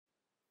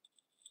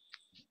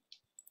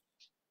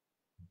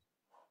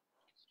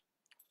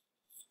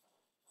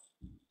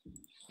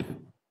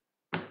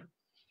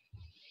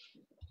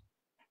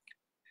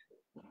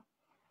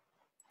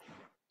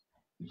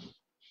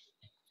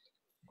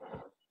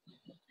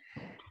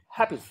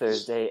Happy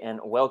Thursday and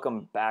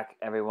welcome back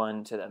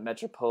everyone to the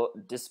Metropole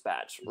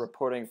Dispatch,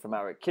 reporting from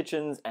our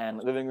kitchens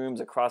and living rooms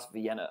across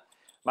Vienna.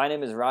 My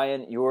name is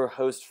Ryan, your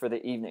host for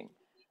the evening.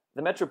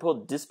 The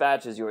Metropole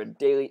Dispatch is your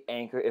daily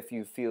anchor if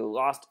you feel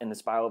lost in the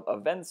spiral of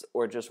events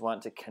or just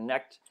want to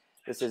connect.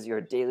 This is your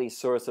daily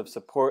source of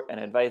support and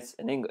advice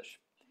in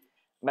English.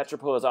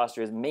 Metropole is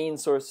Austria's main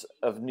source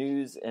of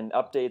news and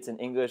updates in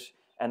English,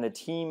 and the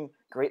team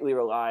greatly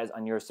relies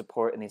on your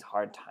support in these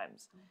hard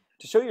times.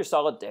 To show your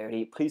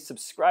solidarity, please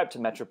subscribe to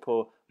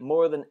Metropole.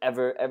 More than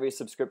ever, every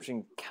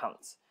subscription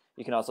counts.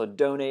 You can also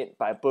donate,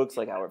 buy books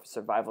like our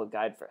Survival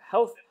Guide for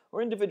Health,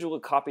 or individual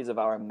copies of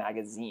our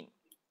magazine.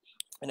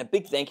 And a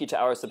big thank you to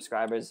our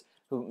subscribers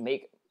who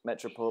make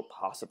Metropole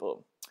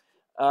possible.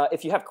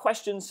 If you have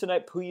questions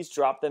tonight, please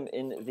drop them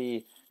in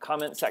the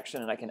comment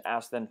section, and I can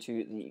ask them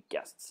to the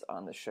guests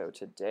on the show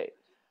today.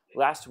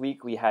 Last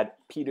week, we had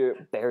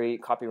Peter Berry,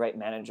 copyright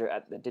manager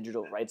at the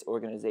digital rights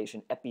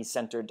organization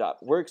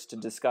epicenter.works, to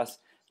discuss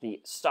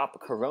the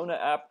Stop Corona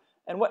app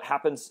and what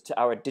happens to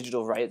our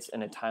digital rights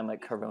in a time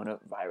like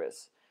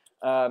coronavirus.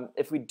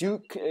 If we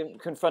do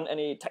confront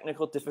any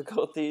technical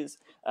difficulties,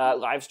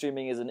 live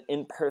streaming is an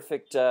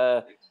imperfect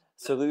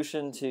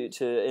solution to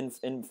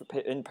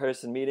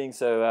in-person meetings,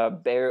 so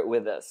bear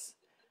with us.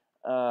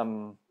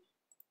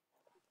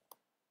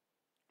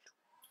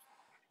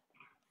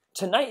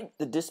 Tonight,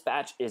 the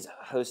Dispatch is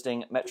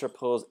hosting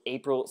Metropole's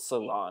April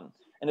Salon,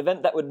 an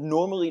event that would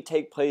normally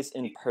take place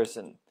in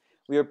person.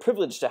 We are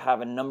privileged to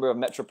have a number of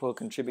Metropole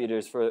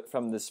contributors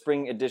from the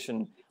spring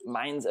edition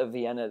Minds of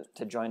Vienna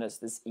to join us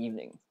this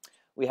evening.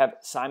 We have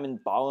Simon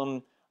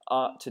Ballam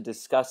to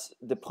discuss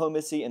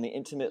diplomacy and the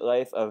intimate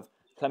life of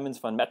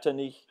Klemens von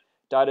Metternich,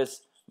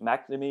 Dardis,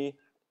 McNamee,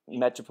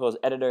 Metropole's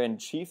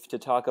editor-in-chief, to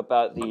talk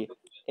about the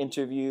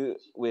interview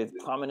with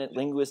prominent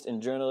linguist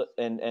and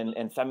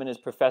and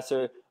feminist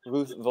professor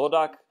Ruth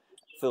Wodak,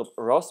 Philipp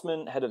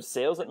Rossmann, head of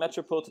sales at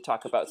Metropole, to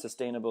talk about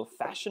sustainable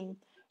fashion,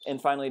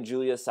 and finally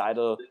Julia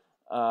Seidl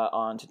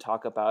on to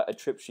talk about a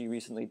trip she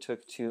recently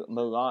took to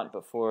Milan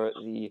before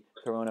the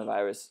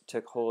coronavirus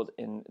took hold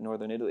in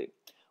northern Italy.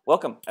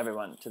 Welcome,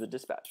 everyone, to the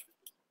Dispatch.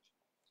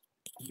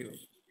 Thank you.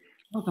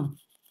 Welcome.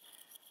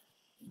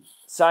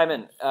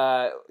 Simon,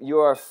 you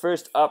are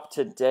first up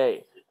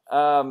today.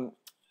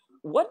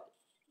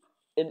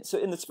 So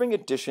in the spring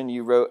edition,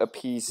 you wrote a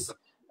piece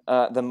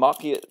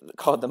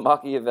called The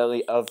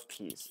Machiavelli of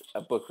Peace,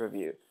 a book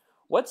review.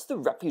 What's the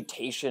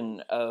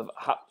reputation of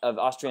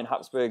Austrian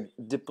Habsburg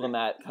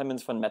diplomat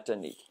Klemens von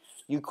Metternich?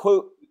 You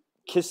quote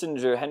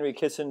Henry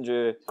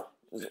Kissinger's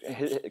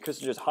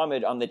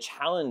homage on the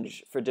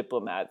challenge for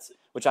diplomats,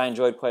 which I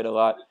enjoyed quite a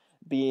lot,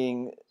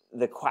 being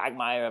the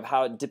quagmire of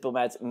how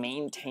diplomats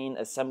maintain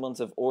a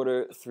semblance of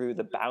order through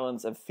the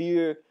balance of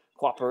fear,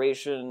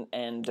 cooperation,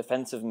 and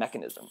defensive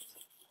mechanisms.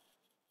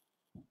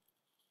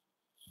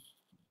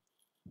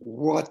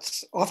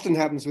 What often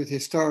happens with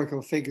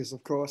historical figures,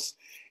 of course,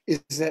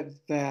 is that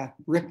their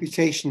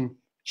reputation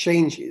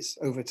changes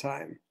over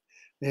time.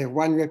 They have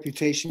one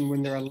reputation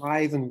when they're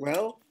alive and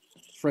well,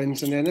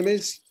 friends and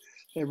enemies.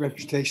 Their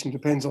reputation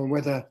depends on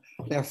whether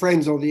their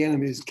friends or the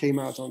enemies came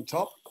out on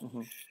top.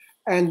 Mm-hmm.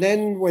 And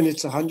then when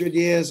it's 100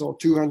 years or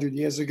 200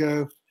 years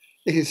ago,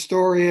 the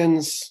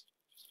historians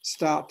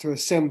start to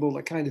assemble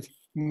a kind of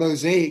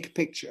mosaic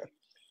picture.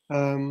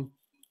 They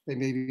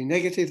may be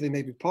negative, they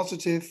may be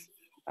positive,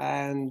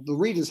 and the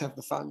readers have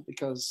the fun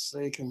because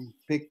they can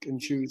pick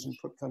and choose and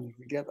put something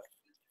together.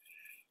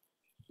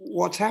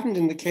 What's happened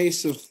in the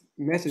case of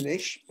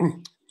Metternich,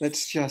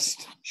 let's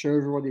just show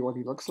everybody what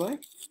he looks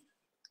like,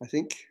 I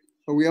think.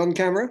 Are we on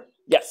camera?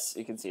 Yes,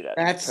 you can see that.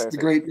 That's perfect. The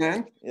great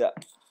man. Yeah.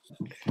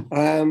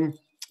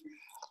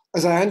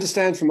 As I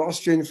understand from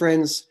Austrian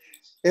friends,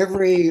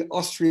 every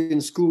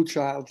Austrian school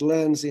child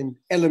learns in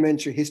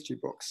elementary history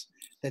books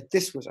that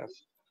this was a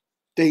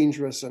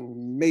dangerous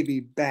and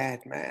maybe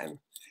bad man.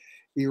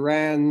 He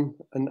ran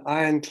an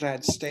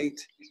ironclad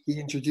state. He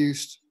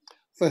introduced,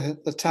 for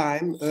the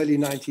time, early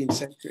 19th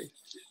century,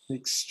 an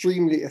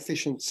extremely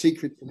efficient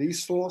secret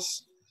police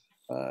force.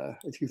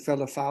 If you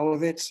fell afoul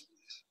of it,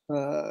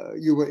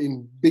 you were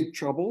in big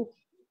trouble.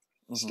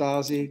 Mm-hmm.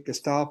 Stasi,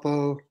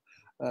 Gestapo,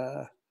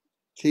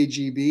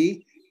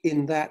 KGB,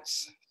 in that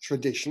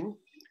tradition.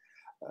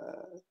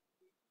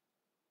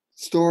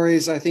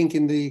 Stories, I think,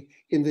 in the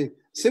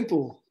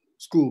simple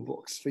school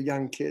books for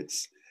young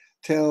kids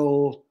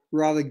tell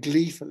rather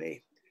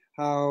gleefully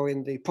how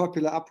in the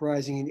popular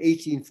uprising in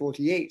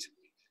 1848,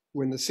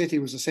 when the city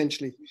was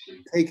essentially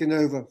taken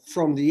over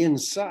from the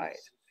inside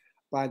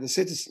by the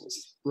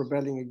citizens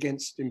rebelling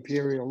against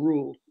imperial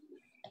rule,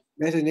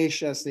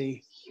 Metternich, as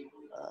the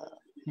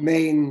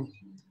main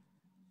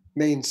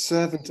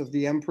servant of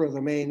the emperor, the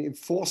main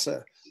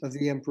enforcer of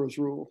the emperor's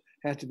rule,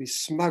 had to be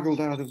smuggled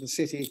out of the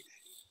city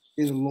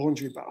in a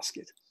laundry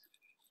basket.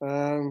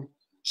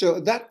 So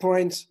at that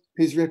point,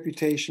 his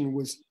reputation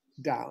was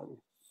down.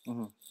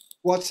 Mm-hmm.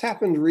 What's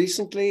happened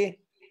recently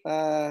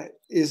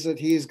is that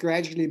he has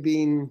gradually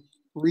been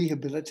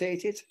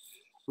rehabilitated,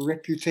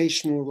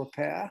 reputational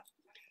repair.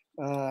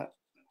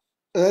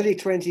 Early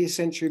 20th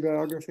century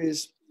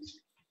biographies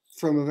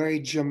from a very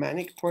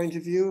Germanic point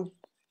of view,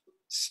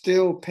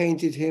 still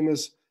painted him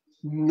as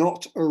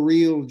not a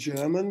real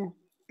German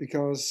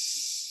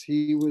because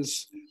he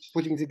was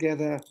putting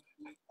together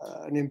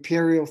an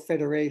imperial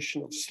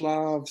federation of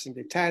Slavs and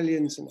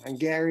Italians and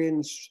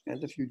Hungarians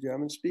and a few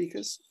German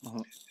speakers.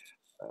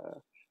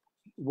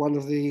 One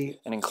of the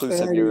an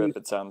inclusive Europe,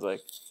 it sounds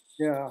like.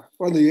 Yeah,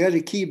 one of the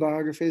early key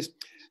biographies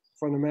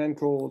from a man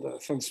called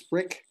von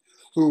Sprick,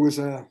 who was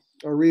a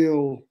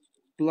real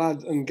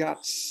blood and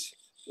guts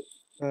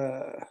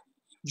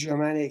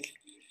Germanic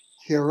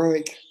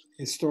heroic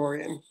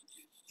historian.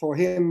 For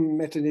him,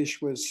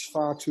 Metternich was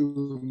far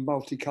too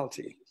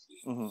multiculti.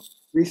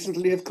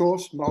 Recently, of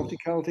course,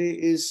 multiculti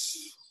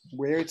is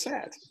where it's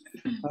at.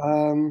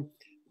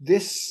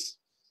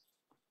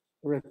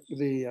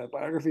 The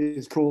biography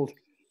is called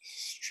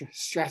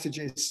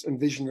Strategist and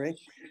Visionary,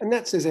 and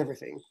that says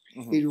everything.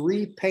 It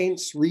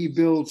repaints,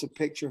 rebuilds a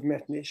picture of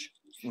Metternich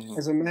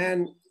as a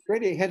man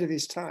really ahead of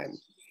his time.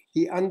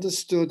 He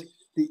understood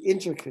the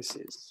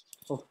intricacies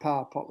of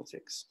power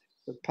politics.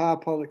 But power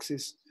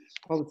politics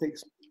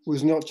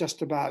was not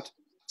just about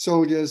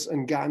soldiers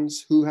and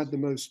guns, who had the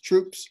most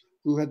troops,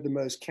 who had the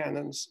most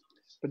cannons,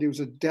 but it was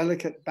a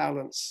delicate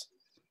balance.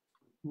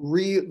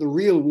 The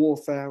real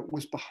warfare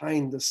was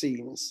behind the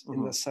scenes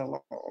in the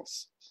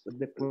salons, the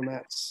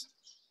diplomats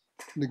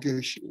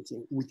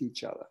negotiating with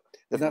each other.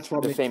 That's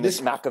what the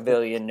famous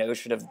Machiavellian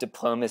notion of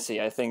diplomacy.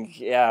 I think,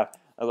 a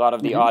lot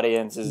of the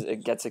audience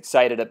gets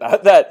excited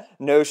about that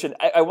notion.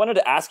 I wanted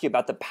to ask you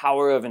about the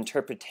power of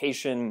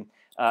interpretation,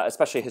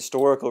 especially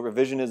historical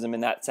revisionism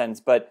in that sense.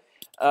 But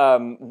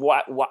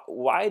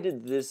why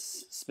did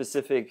this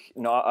specific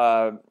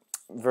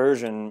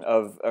version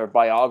of or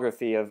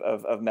biography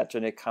of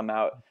Metternich come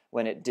out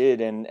when it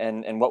did,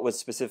 and what was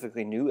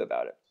specifically new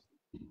about it?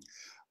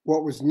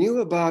 What was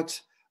new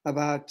about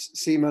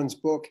Simon's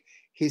book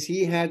is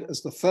he had,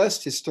 as the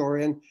first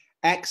historian,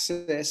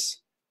 access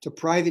to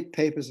private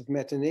papers of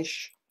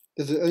Metternich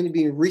that had only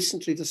been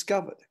recently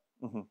discovered.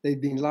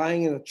 They'd been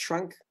lying in a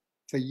trunk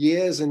for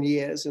years and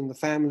years in the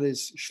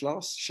family's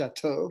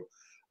chateau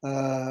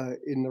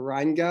in the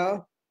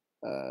Rheingau,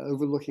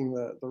 overlooking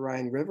the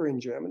Rhine River in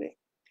Germany.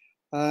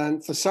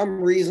 And for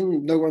some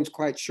reason, no one's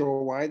quite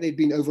sure why, they'd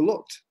been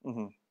overlooked.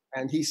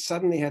 And he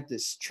suddenly had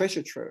this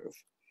treasure trove.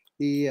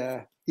 He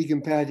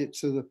compared it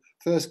to the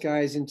first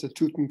guys into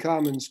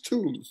Tutankhamun's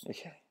tomb,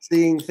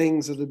 seeing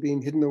things that had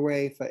been hidden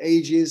away for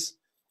ages.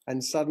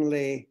 And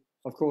suddenly,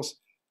 of course,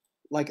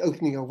 like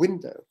opening a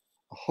window,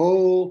 a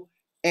whole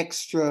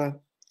extra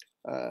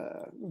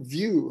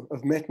view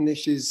of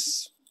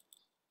Metternich's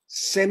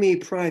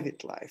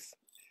semi-private life.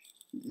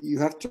 You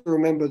have to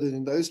remember that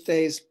in those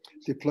days,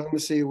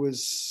 diplomacy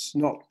was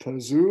not per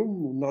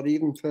Zoom, not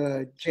even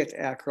per jet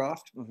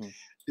aircraft.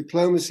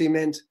 Diplomacy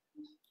meant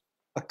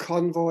a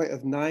convoy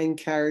of 9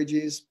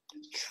 carriages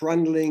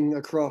trundling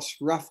across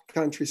rough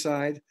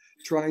countryside,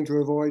 trying to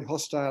avoid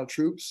hostile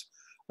troops.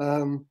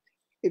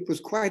 It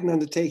was quite an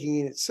undertaking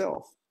in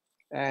itself.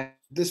 And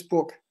this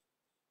book,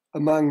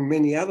 among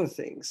many other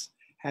things,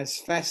 has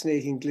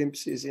fascinating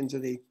glimpses into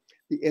the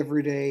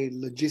everyday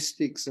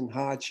logistics and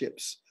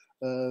hardships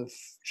of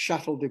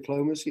shuttle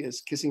diplomacy,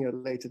 as Kissinger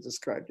later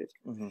described it.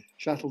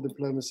 Shuttle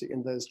diplomacy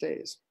in those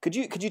days. Could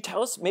you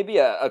tell us maybe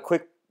a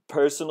quick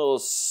personal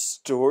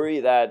story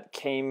that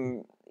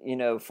came,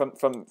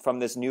 from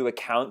this new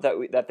account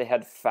that they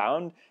had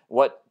found?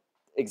 What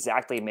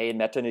exactly made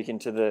Metternich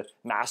into the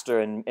master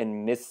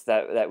and myth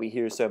that we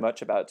hear so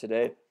much about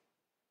today?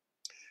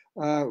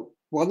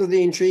 One of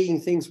the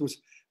intriguing things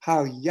was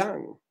how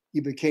young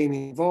he became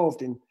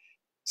involved in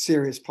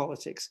serious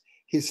politics.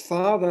 His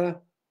father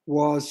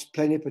was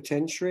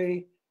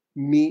plenipotentiary,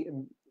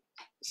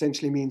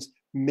 essentially means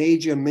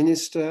major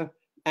minister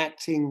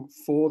acting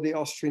for the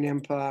Austrian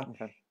Empire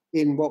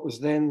in what was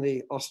then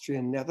the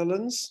Austrian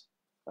Netherlands,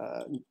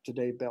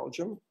 today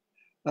Belgium.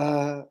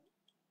 The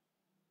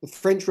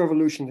French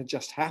Revolution had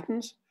just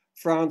happened.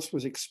 France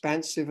was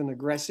expansive and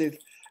aggressive,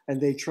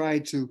 and they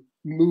tried to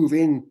move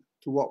in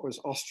to what was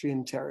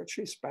Austrian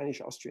territory,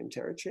 Spanish Austrian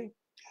territory.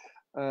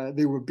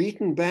 They were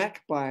beaten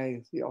back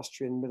by the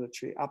Austrian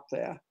military up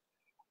there.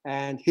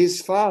 And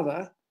his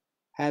father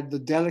had the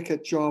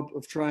delicate job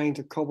of trying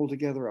to cobble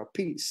together a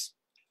peace.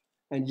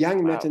 And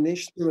young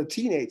Metternich, still a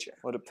teenager,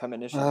 what a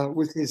premonition,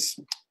 with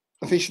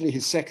officially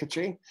his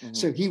secretary.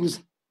 So he was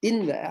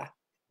in there,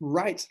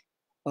 right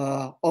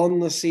on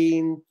the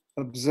scene,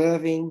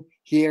 observing,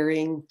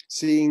 hearing,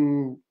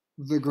 seeing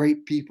the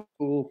great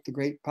people, the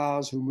great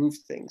powers who moved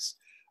things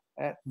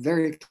at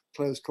very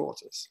close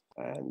quarters.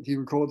 And he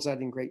records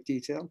that in great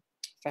detail.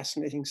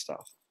 Fascinating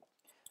stuff.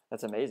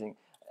 That's amazing.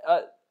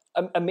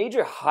 A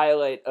major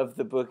highlight of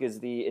the book is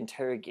the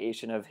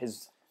interrogation of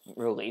his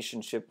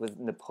relationship with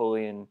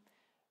Napoleon.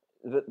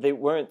 They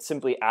weren't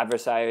simply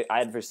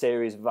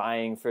adversaries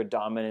vying for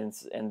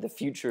dominance and the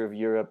future of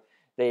Europe.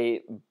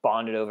 They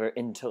bonded over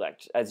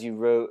intellect. As you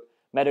wrote,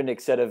 Metternich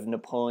said of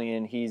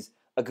Napoleon, he's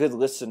a good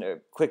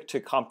listener, quick to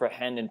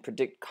comprehend and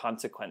predict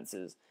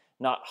consequences,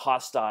 not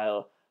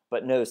hostile,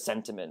 but no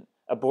sentiment,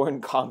 a born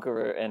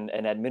conqueror and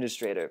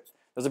administrator.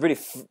 those are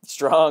pretty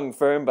strong,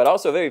 firm, but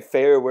also very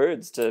fair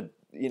words to,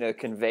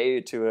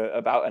 convey to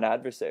about an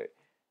adversary.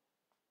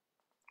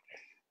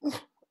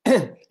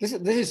 This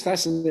is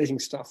fascinating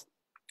stuff.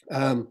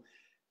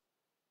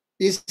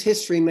 Is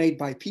history made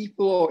by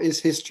people, or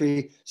is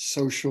history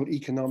social,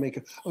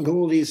 economic, and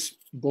all these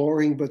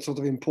boring but sort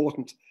of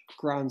important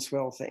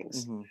groundswell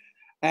things? Mm-hmm.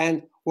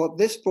 And what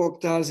this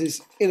book does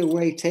is, in a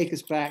way, take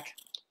us back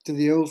to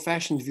the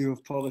old-fashioned view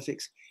of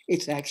politics.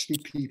 It's actually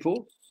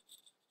people,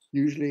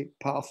 usually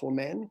powerful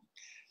men,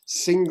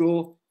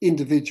 single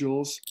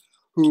individuals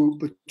who,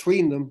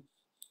 between them,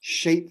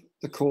 shape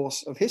the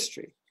course of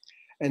history.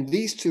 And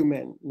these two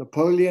men,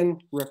 Napoleon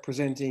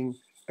representing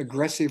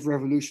aggressive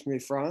revolutionary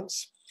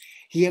France,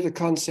 he had a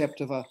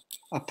concept of a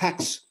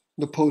Pax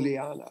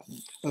Napoleana,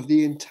 of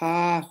the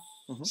entire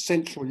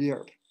Central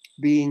Europe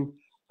being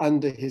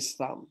under his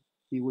thumb.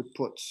 He would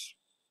put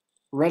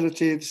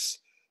relatives,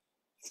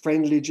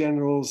 friendly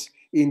generals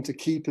into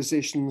key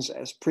positions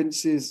as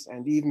princes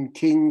and even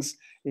kings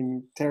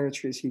in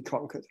territories he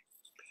conquered.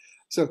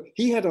 So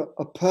he had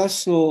a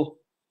personal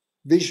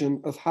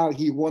vision of how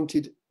he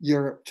wanted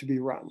Europe to be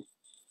run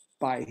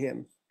by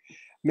him.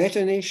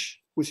 Metternich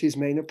was his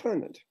main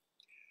opponent.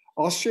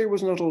 Austria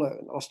was not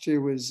alone.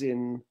 Austria was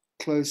in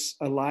close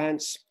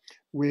alliance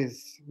with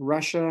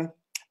Russia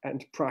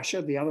and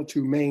Prussia, the other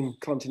two main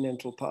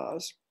continental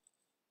powers.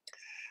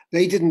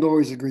 They didn't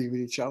always agree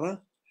with each other.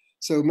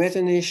 So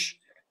Metternich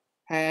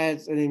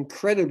had an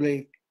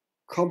incredibly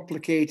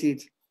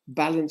complicated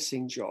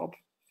balancing job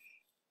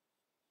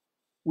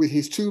with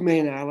his two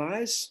main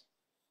allies,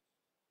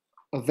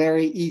 a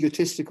very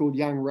egotistical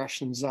young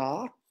Russian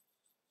Tsar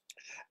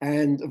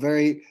and a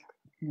very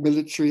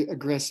military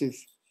aggressive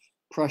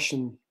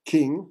Prussian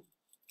king.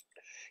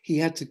 He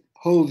had to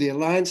hold the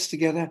alliance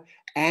together,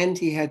 and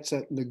he had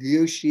to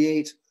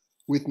negotiate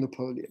with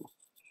Napoleon.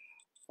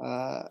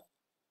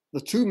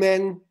 The two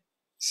men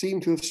seem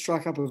to have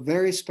struck up a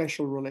very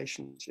special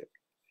relationship.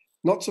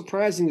 Not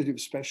surprising that it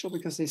was special,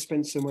 because they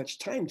spent so much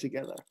time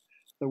together.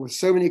 There were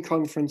so many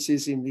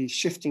conferences in these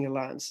shifting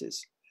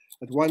alliances.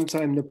 At one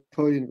time,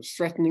 Napoleon was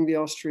threatening the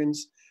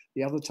Austrians.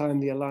 The other time,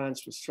 the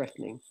alliance was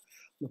threatening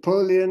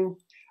Napoleon.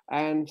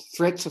 And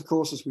threats, of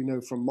course, as we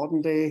know from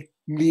modern day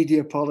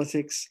media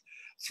politics,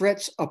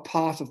 threats are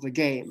part of the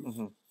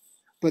game,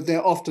 but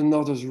they're often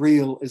not as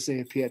real as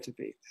they appear to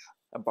be.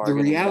 The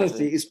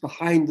reality is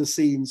behind the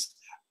scenes.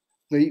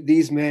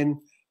 These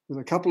men, with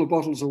a couple of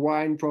bottles of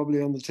wine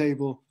probably on the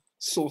table,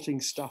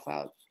 sorting stuff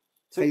out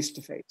face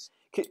to face.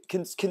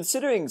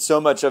 Considering so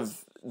much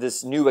of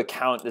this new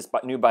account, this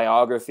new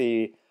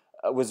biography,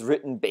 was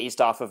written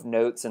based off of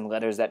notes and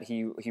letters that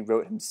he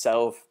wrote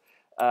himself,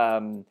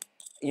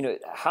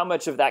 how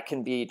much of that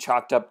can be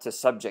chalked up to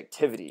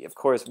subjectivity? Of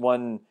course,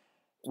 one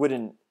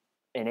wouldn't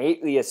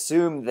innately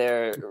assume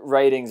their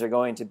writings are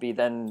going to be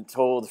then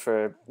told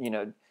for,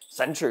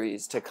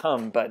 centuries to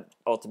come, but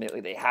ultimately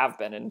they have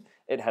been, and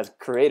it has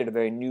created a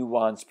very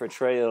nuanced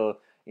portrayal,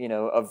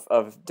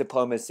 of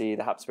diplomacy,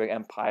 the Habsburg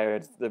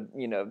Empire,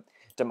 the,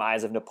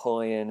 demise of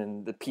Napoleon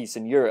and the peace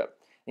in Europe.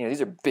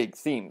 These are big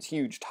themes,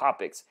 huge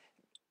topics.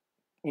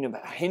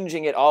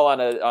 Hinging it all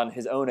on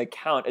his own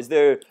account, is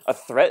there a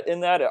threat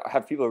in that?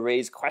 Have people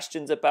raised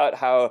questions about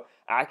how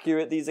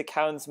accurate these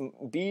accounts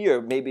be,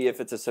 or maybe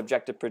if it's a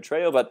subjective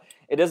portrayal, but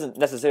it doesn't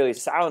necessarily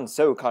sound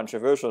so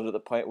controversial to the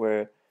point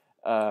where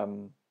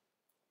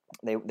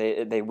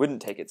they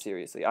wouldn't take it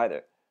seriously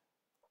either.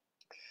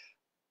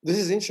 This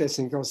is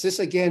interesting, because this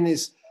again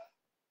is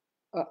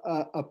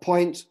a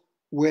point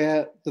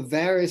where the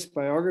various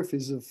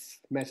biographies of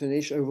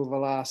Metternich over the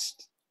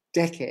last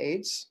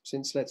decades,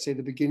 since let's say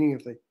the beginning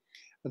of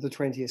the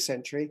 20th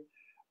century,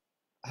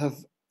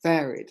 have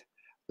varied.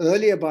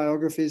 Earlier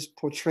biographies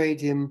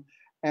portrayed him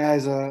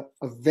as a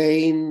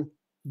vain,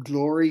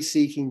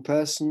 glory-seeking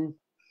person,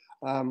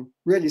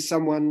 really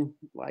someone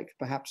like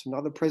perhaps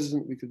another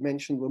president we could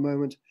mention at the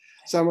moment,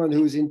 someone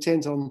who was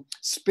intent on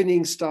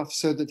spinning stuff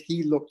so that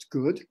he looked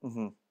good.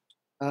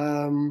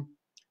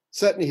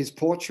 Certainly his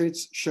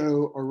portraits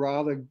show a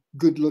rather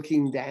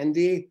good-looking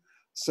dandy,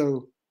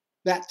 so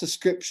that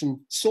description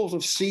sort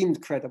of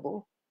seemed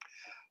credible.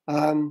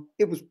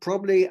 It was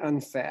probably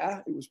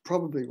unfair. It was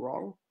probably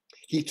wrong.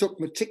 He took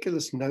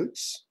meticulous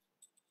notes,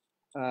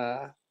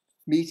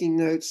 meeting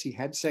notes. He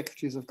had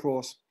secretaries, of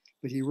course,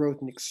 but he wrote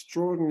an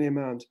extraordinary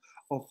amount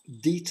of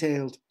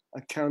detailed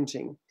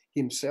accounting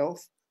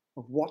himself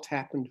of what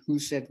happened, who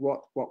said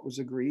what was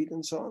agreed,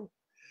 and so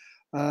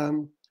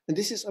on. And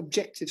this is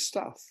objective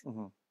stuff,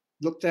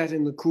 looked at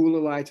in the cooler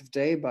light of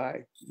day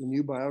by the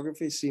new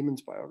biography,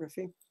 Siemens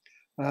biography.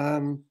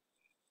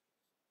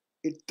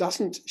 It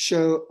doesn't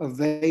show a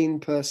vain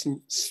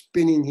person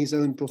spinning his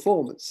own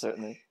performance.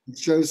 Certainly. It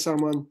shows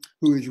someone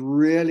who is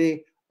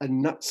really a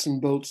nuts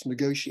and bolts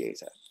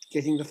negotiator,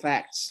 getting the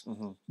facts,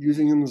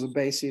 using them as a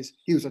basis.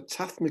 He was a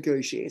tough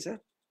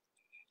negotiator.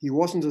 He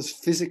wasn't as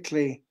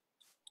physically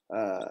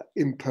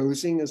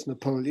imposing as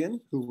Napoleon,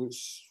 who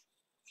was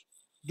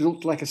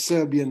built like a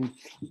Serbian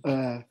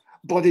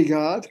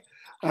bodyguard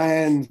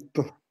and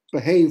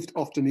behaved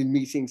often in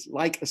meetings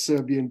like a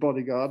Serbian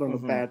bodyguard on a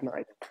bad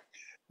night.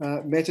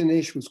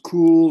 Metternich was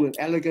cool and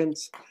elegant,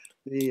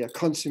 the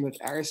consummate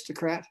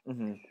aristocrat.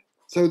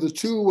 So the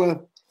two were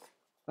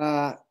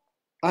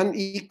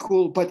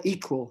unequal but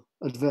equal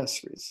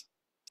adversaries.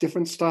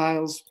 Different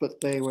styles,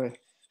 but they were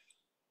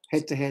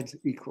head-to-head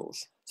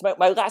equals. So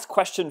my last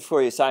question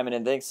for you, Simon,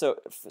 and thanks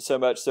so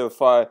much so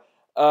far.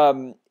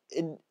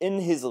 In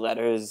his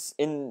letters,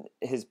 in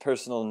his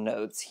personal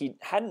notes, he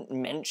hadn't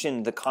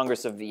mentioned the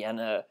Congress of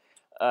Vienna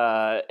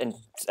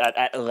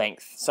at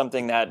length,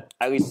 something that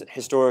at least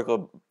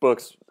historical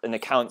books and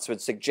accounts would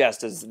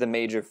suggest as the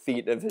major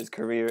feat of his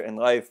career in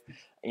life,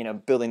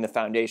 building the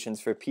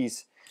foundations for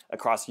peace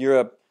across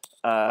Europe.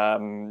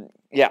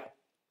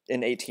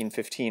 In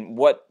 1815.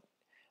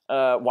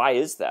 Why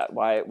is that?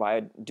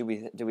 Why do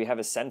we have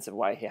a sense of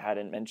why he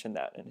hadn't mentioned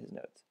that in his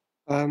notes?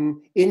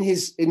 In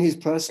his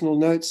personal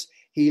notes,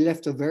 he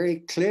left a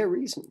very clear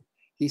reason.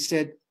 He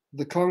said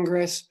the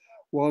Congress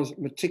was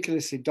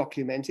meticulously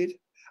documented.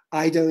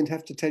 I don't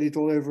have to tell it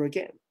all over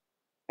again.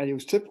 And it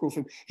was typical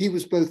for him. He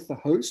was both the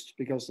host,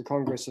 because the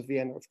Congress of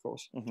Vienna, of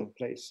course, took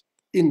place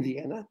in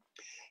Vienna.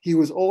 He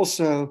was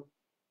also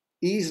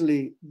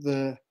easily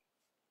the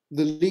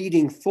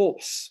leading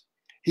force.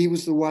 He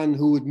was the one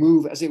who would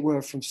move, as it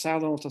were, from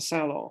salon to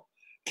salon,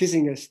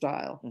 Kissinger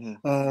style,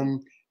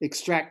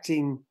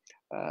 extracting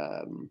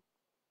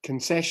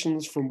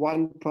concessions from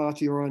one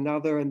party or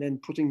another and then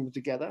putting them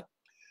together.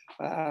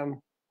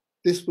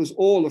 This was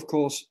all, of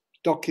course,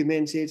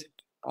 documented,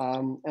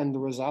 and the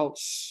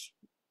results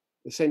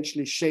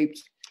essentially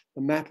shaped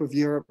the map of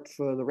Europe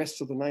for the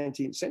rest of the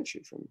 19th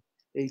century, from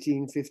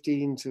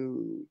 1815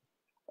 to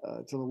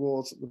the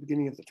wars at the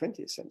beginning of the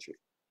 20th century.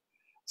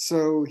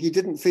 So he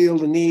didn't feel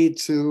the need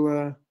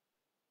to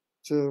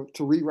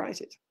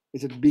rewrite it.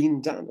 It had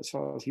been done as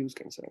far as he was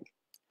concerned.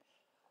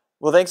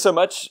 Well, thanks so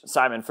much,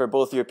 Simon, for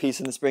both your piece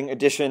in the spring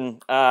edition.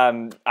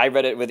 I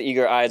read it with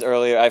eager eyes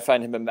earlier. I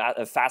find him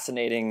a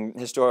fascinating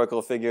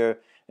historical figure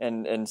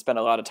and spent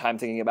a lot of time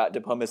thinking about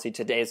diplomacy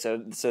today.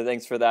 So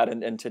thanks for that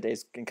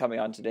and coming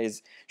on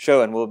today's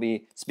show, and we'll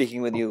be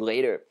speaking with you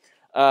later.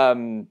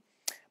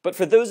 But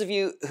for those of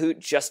you who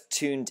just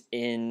tuned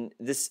in,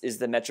 this is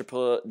the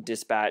Metropole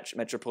Dispatch,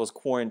 Metropole's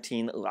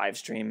quarantine live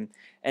stream.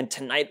 And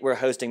tonight we're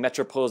hosting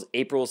Metropole's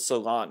April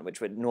Salon, which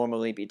would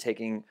normally be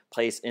taking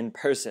place in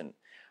person.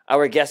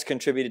 Our guest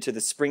contributed to the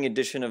spring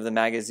edition of the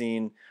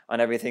magazine on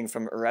everything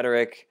from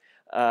rhetoric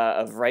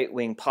of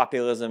right-wing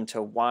populism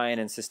to wine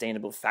and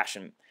sustainable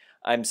fashion.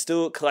 I'm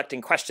still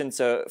collecting questions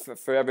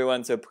for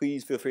everyone, so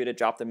please feel free to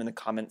drop them in the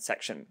comment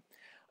section.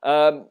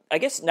 I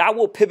guess now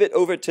we'll pivot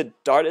over to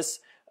Dardis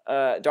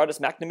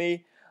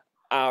McNamee,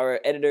 our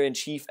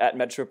editor-in-chief at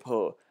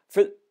Metropole.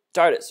 For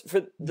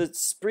the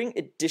spring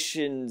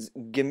edition's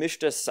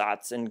Gemischter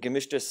Satz, and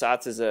Gemischter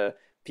Satz is a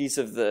piece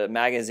of the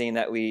magazine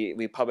that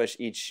we publish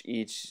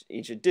each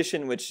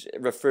edition, which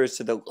refers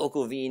to the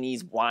local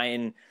Viennese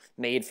wine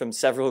made from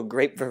several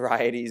grape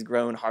varieties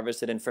grown,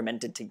 harvested, and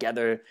fermented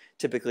together,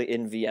 typically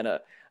in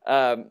Vienna.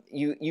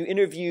 You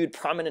interviewed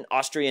prominent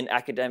Austrian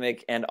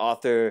academic and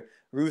author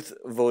Ruth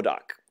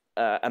Wodak,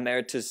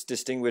 Emeritus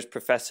Distinguished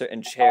Professor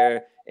and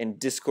Chair in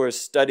Discourse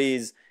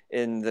Studies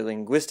in the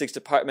Linguistics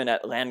Department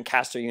at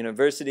Lancaster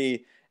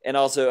University, and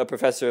also a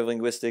Professor of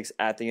Linguistics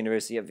at the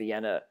University of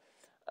Vienna,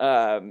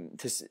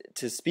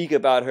 to speak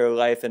about her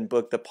life and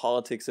book, The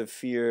Politics of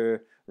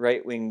Fear,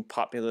 Right-Wing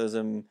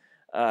Populism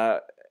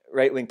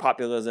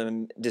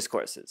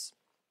Discourses,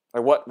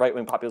 or what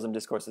right-wing populism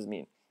discourses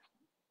mean.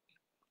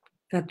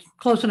 That's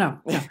close enough.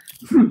 Yeah.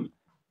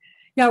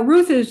 Yeah,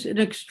 Ruth is an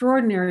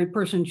extraordinary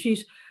person.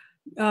 She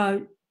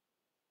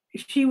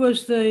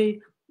was the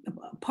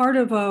part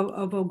of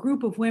a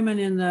group of women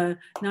in the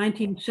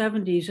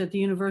 1970s at the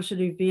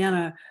University of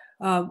Vienna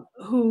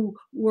who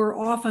were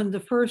often the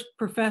first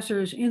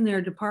professors in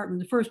their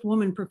department, the first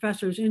woman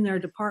professors in their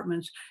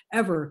departments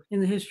ever in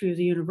the history of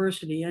the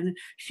university. And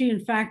she,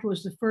 in fact,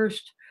 was the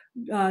first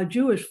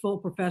Jewish full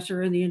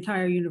professor in the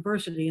entire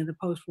university in the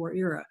post-war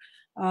era.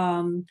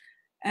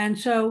 And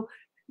so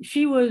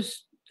she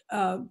was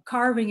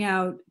carving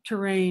out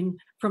terrain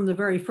from the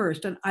very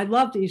first. And I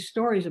love these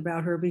stories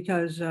about her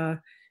because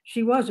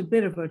she was a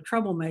bit of a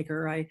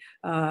troublemaker.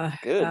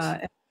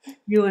 Good.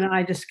 You and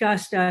I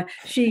discussed,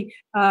 she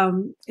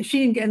and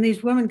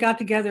these women got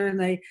together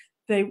and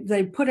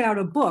they put out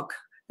a book.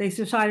 They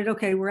decided,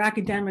 okay, we're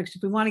academics.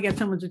 If we want to get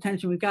someone's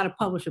attention, we've got to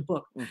publish a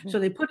book. Mm-hmm. So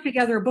they put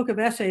together a book of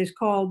essays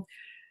called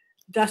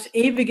Das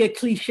ewige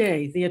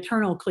Klischee, the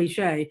eternal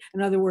cliche.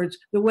 In other words,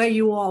 the way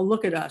you all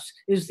look at us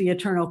is the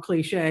eternal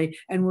cliche,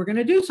 and we're going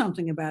to do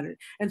something about it.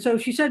 And so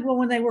she said, well,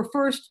 when they were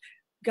first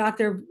got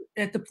there,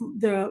 at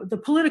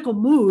the political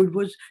mood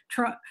was,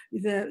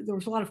 there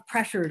was a lot of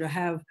pressure to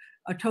have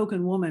a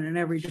token woman in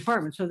every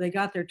department. So they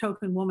got their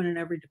token woman in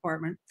every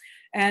department.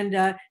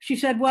 And she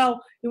said,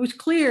 well, it was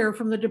clear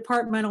from the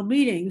departmental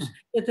meetings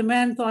that the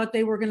men thought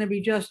they were going to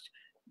be just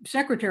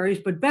secretaries,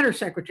 but better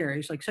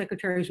secretaries, like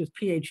secretaries with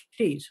PhDs,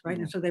 right?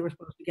 Mm-hmm. And so they were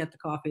supposed to get the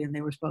coffee, and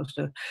they were supposed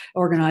to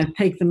organize,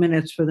 take the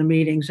minutes for the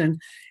meetings,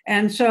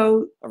 and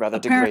so a rather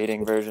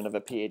degrading version of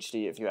a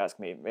PhD, if you ask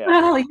me. Yeah.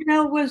 Well,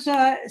 it was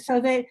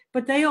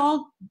but they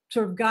all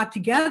sort of got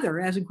together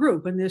as a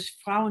group in this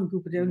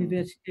Frauengruppe der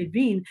Universität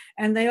Wien,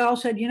 and they all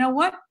said, you know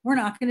what, we're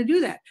not going to do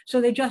that. So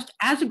they just,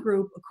 as a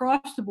group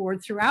across the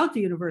board throughout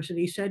the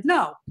university, said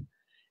no,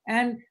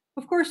 and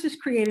of course, this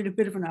created a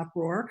bit of an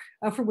uproar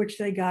for which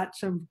they got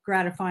some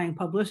gratifying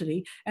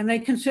publicity. And they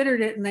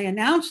considered it, and they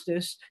announced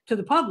this to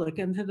the public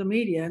and to the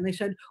media. And they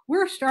said,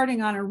 we're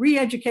starting on a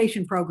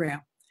re-education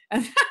program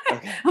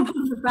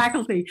among the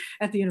faculty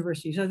at the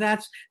university. So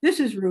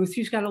this is Ruth.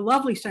 She's got a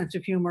lovely sense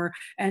of humor,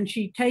 and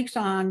she takes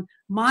on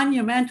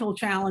monumental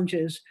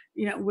challenges,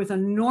 with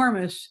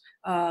enormous,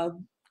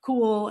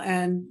 cool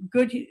and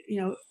good,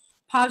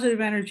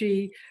 positive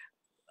energy,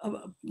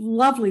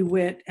 lovely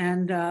wit,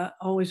 and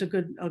always a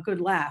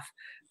good laugh.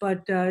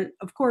 But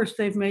of course,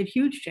 they've made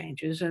huge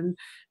changes, and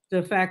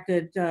the fact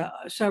that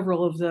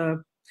several of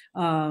the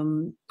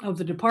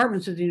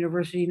departments at the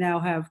university now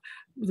have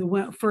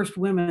the first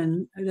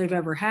women they've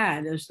ever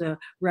had as the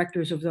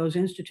rectors of those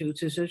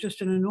institutes is just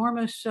an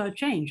enormous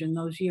change in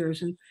those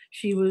years, and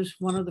she was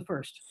one of the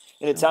first.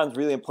 And it sounds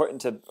really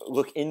important to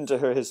look into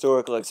her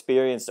historical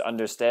experience to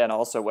understand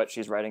also what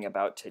she's writing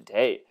about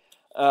today.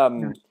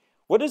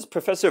 What does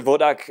Professor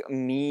Wodak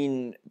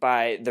mean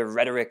by the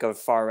rhetoric of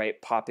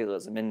far-right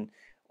populism, and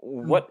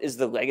what is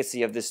the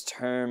legacy of this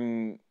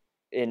term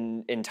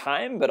in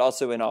time, but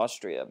also in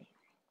Austria?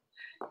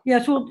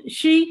 Yes, well,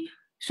 she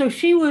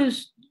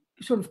was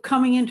sort of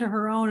coming into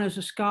her own as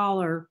a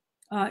scholar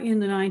in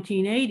the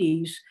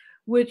 1980s,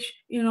 which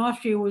in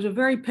Austria was a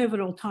very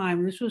pivotal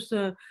time. This was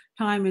the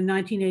time in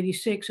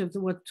 1986 of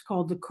what's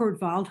called the Kurt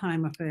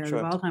Waldheim affair.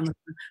 Sure.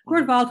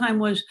 Kurt Waldheim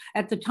was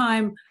at the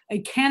time a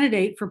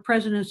candidate for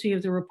presidency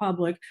of the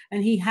Republic,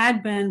 and he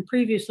had been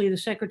previously the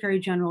Secretary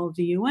General of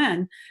the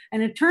UN.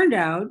 And it turned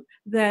out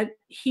that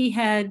he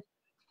had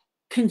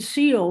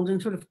concealed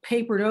and sort of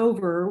papered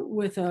over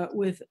with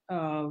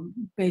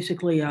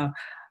basically a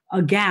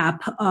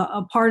gap,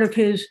 a part of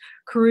his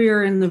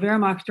career in the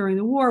Wehrmacht during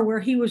the war, where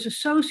he was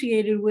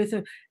associated with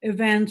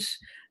events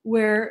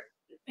where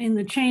in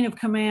the chain of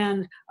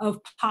command of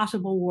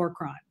possible war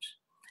crimes.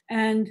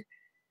 And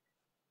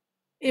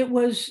it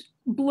was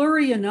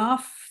blurry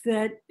enough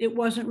that it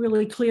wasn't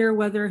really clear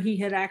whether he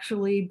had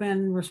actually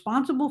been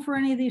responsible for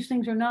any of these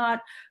things or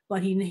not,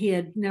 but he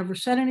had never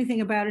said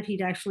anything about it.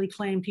 He'd actually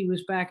claimed he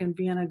was back in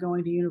Vienna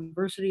going to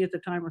university at the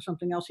time or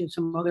something else. He had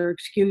some other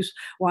excuse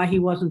why he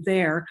wasn't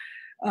there,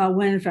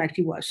 when in fact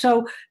he was.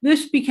 So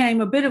this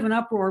became a bit of an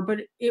uproar, but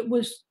it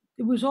was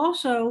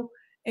also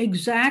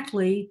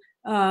exactly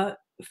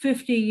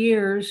 50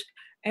 years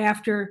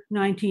after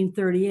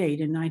 1938,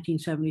 in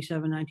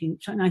 1977,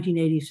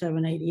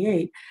 1987,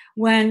 88,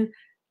 when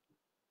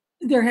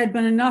there had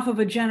been enough of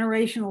a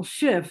generational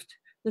shift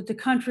that the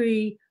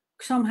country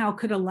somehow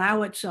could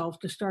allow itself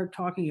to start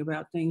talking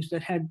about things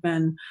that had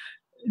been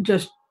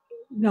just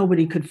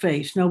nobody could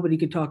face, nobody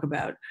could talk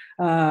about,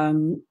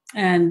 and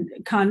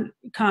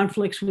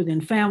conflicts within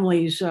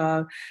families,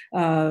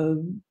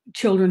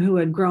 children who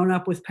had grown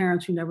up with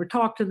parents who never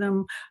talked to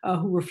them,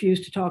 who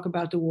refused to talk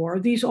about the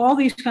war. All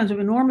these kinds of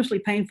enormously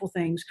painful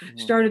things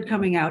started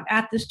coming out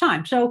at this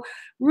time. So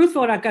Ruth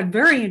Wodak got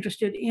very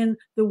interested in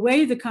the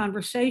way the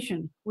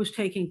conversation was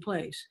taking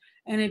place,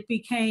 and it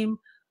became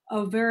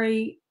a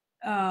very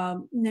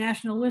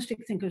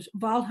nationalistic thing, because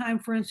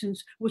Waldheim, for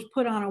instance, was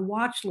put on a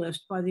watch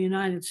list by the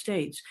United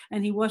States,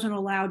 and he wasn't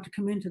allowed to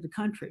come into the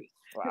country.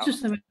 Wow. This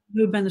is the man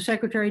who had been the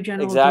Secretary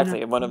General.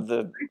 Exactly, and one of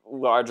the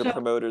larger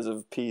promoters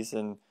of peace.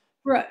 And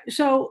right,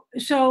 so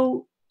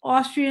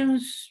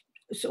Austrians,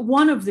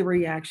 one of the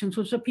reactions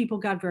was that people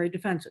got very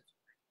defensive,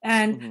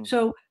 and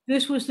so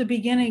this was the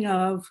beginning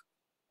of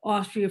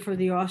Austria for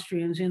the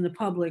Austrians in the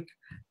public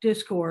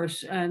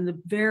discourse and the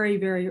very,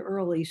 very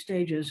early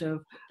stages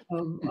of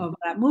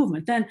that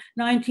movement. Then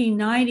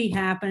 1990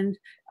 happened,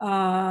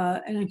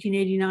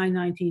 1989,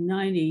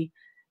 1990,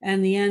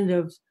 and the end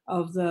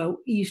of the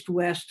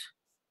East-West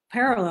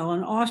parallel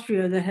in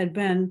Austria that had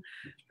been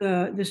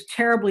this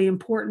terribly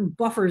important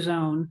buffer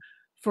zone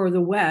for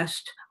the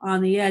West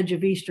on the edge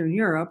of Eastern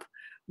Europe,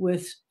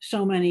 with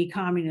so many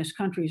communist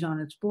countries on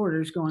its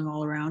borders going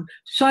all around,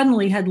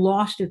 suddenly had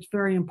lost its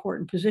very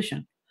important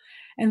position.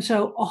 And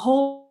so a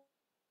whole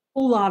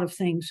lot of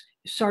things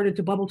started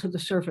to bubble to the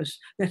surface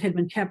that had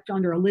been kept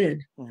under a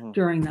lid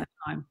during that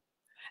time.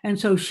 And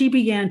so she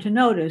began to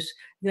notice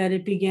that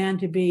it began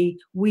to be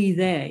we,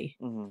 they.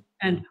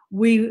 And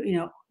we,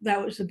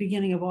 that was the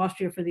beginning of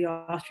Austria for the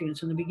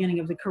Austrians and the beginning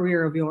of the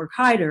career of Jörg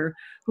Haider,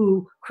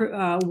 who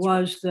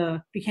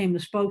became the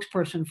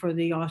spokesperson for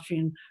the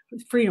Austrian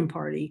Freedom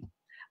Party,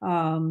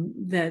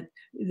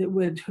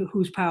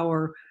 whose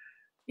power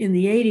in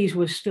the 80s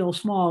was still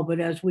small, but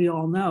as we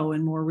all know,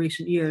 in more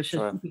recent years,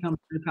 has become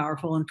pretty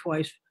powerful and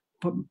twice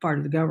part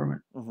of the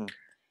government.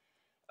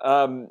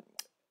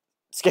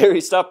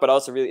 scary stuff, but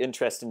also really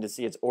interesting to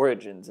see its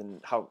origins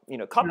and how,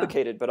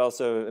 complicated, but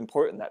also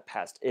important that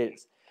past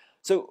is.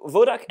 So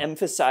Wodak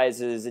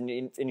emphasizes in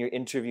your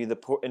interview the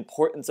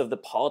importance of the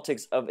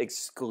politics of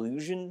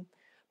exclusion,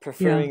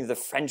 preferring the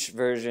French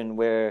version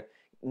where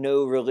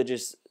no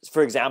religious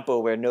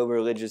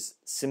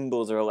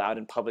symbols are allowed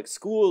in public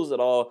schools at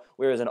all,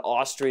 whereas in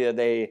Austria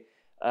they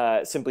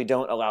simply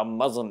don't allow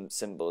Muslim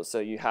symbols. So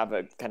you have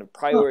a kind of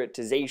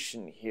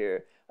prioritization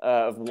here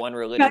of one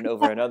religion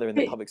over another in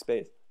the public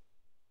space.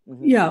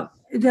 Mm-hmm. Yeah,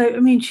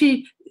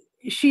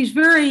 she's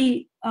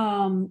very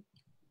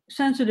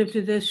sensitive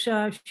to this.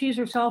 She's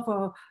herself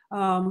a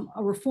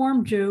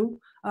Reformed Jew,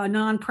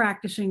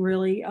 non-practicing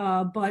really,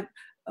 but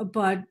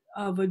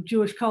of a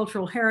Jewish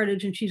cultural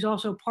heritage, and she's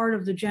also part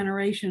of the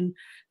generation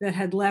that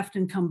had left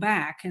and come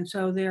back, and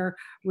so they're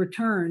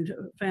returned,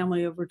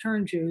 family of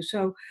returned Jews.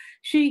 So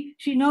she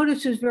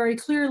notices very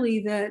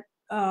clearly that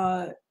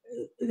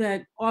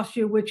that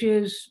Austria, which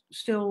is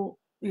still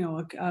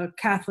a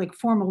Catholic,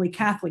 formerly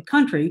Catholic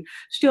country,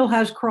 still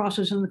has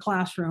crosses in the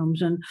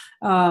classrooms,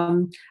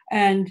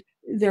 and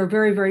they're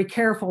very, very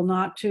careful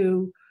not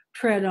to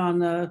tread on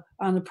the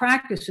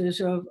practices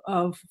of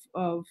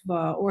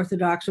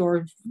Orthodox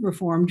or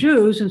Reformed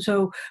Jews, and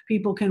so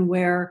people can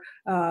wear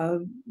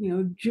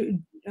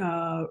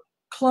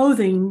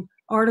clothing,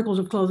 articles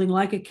of clothing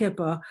like a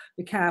kippah,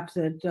 the cap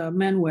that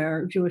men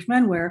wear, Jewish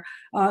men wear,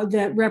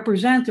 that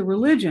represent the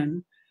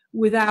religion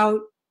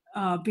without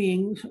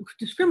being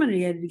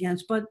discriminated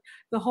against. But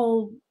the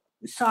whole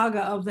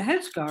saga of the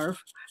headscarf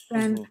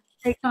then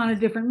takes on a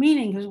different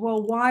meaning, because,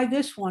 well, why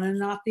this one and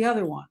not the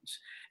other ones?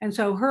 And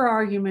so her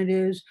argument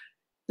is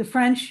the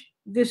French,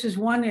 this is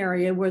one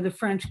area where the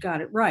French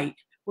got it right,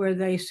 where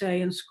they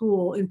say in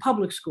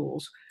public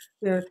schools,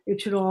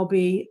 it should all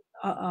be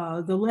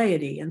the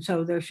laity. And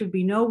so there should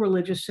be no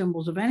religious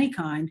symbols of any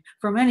kind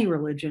from any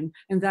religion,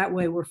 and that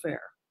way we're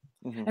fair.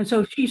 Mm-hmm. And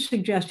so she's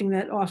suggesting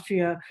that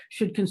Austria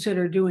should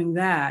consider doing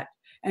that.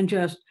 And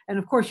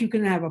of course, you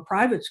can have a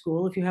private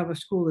school. If you have a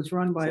school that's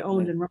owned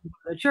and run by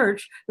the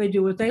church, they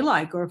do what they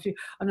like. Or if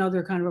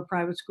another kind of a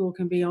private school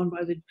can be owned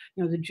by the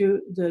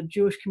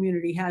Jewish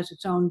community has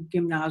its own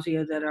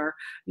gymnasia that are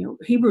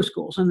Hebrew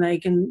schools, and they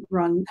can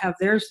have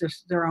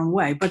their own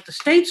way. But the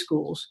state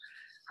schools,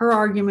 her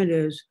argument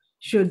is,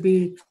 should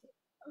be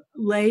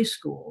lay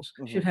schools,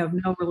 should have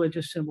no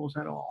religious symbols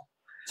at all.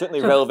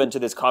 Certainly relevant to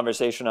this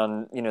conversation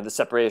on, the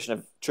separation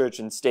of church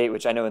and state,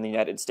 which I know in the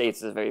United States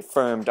is a very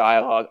firm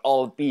dialogue,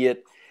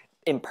 albeit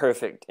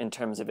imperfect in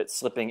terms of it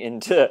slipping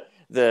into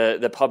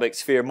the public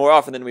sphere more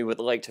often than we would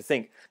like to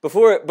think.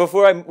 Before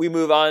we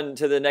move on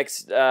to the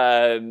next,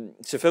 to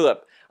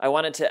Philipp, I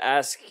wanted to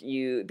ask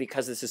you,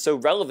 because this is so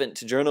relevant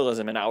to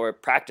journalism and our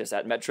practice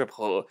at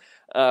Metropole,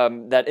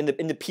 that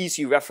in the piece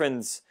you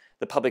reference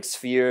the public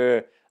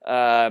sphere,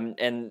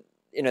 and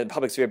the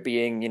public sphere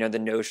being, the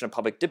notion of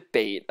public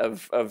debate,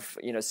 of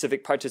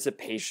civic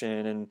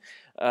participation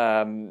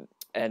and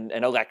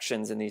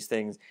elections and these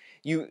things.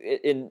 You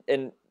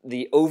in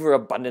the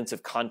overabundance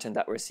of content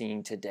that we're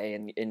seeing today,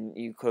 and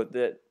you quote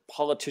that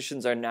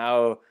politicians are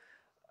now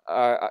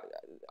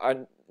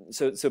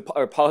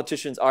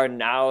politicians are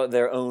now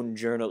their own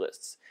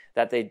journalists,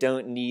 that they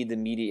don't need the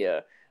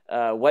media.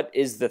 What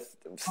is the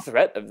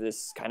threat of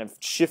this kind of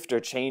shift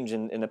or change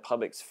in the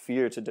public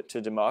sphere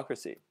to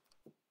democracy?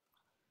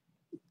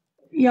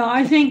 Yeah,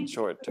 I think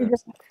short term.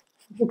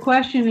 The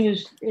question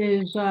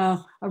is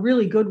a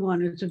really good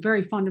one. It's a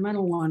very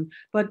fundamental one.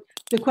 But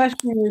the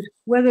question is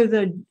whether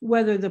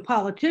the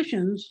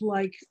politicians,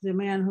 like the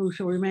man who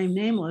shall remain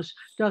nameless,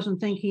 doesn't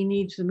think he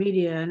needs the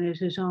media and is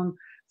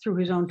through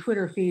his own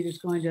Twitter feed is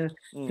going to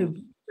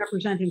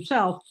represent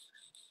himself.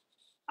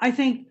 I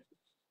think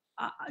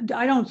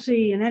I don't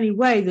see in any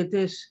way that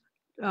this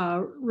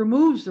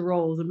removes the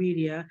role of the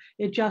media.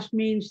 It just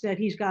means that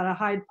he's got a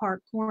Hyde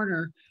Park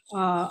corner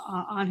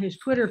on his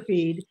Twitter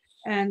feed,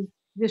 and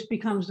this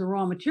becomes the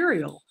raw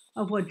material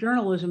of what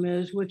journalism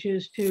is, which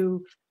is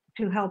to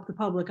help the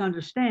public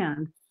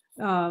understand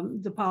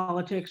the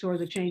politics or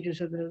the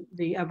changes of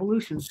the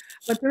evolution.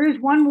 But there is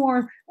one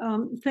more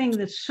thing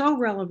that's so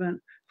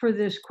relevant for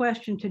this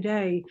question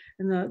today,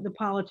 and the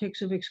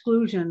politics of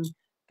exclusion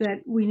that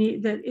we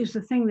need, that is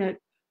the thing that,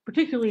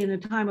 particularly in the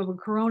time of a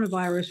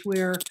coronavirus,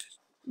 where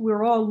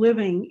we're all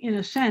living, in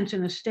a sense,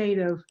 in a state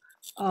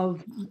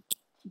of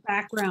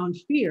background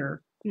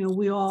fear.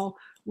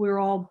 We're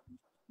all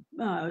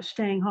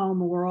staying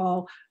home, and we're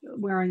all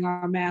wearing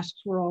our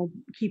masks. We're all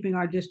keeping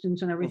our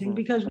distance and everything,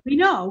 because we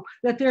know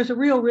that there's a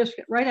real risk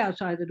right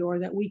outside the door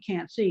that we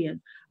can't see it.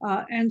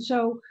 And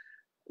so,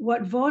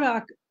 what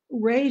Wodak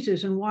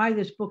raises, and why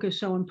this book is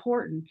so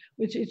important,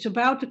 it's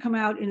about to come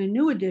out in a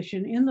new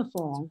edition in the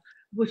fall,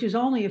 which is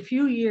only a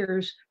few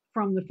years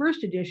from the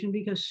first edition,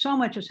 because so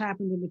much has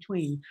happened in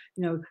between.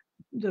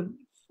 The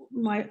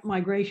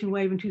migration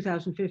wave in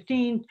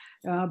 2015,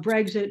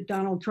 Brexit,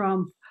 Donald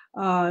Trump,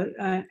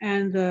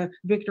 and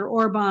Viktor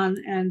Orban,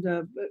 and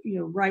the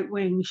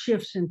right-wing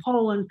shifts in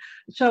Poland.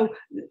 So,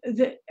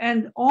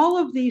 and all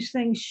of these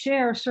things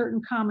share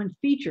certain common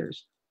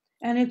features,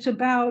 and it's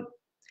about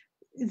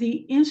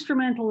the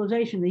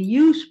instrumentalization, the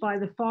use by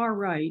the far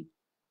right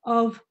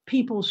of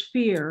people's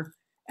fear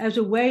as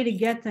a way to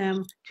get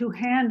them to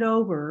hand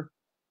over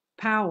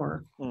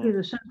power to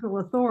the central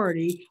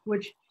authority,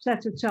 which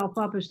sets itself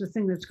up as the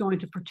thing that's going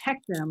to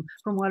protect them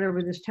from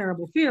whatever this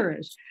terrible fear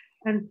is.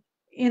 And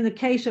in the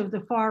case of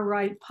the far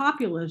right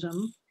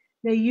populism,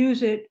 they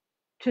use it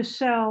to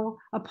sell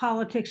a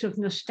politics of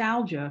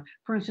nostalgia,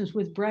 for instance,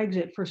 with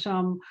Brexit, for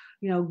some,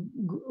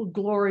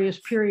 glorious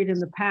period in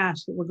the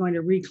past that we're going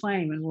to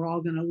reclaim, and we're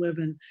all going to live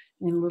in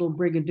little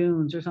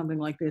brigadoons or something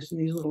like this, in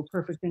these little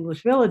perfect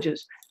English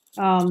villages.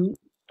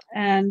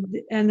 And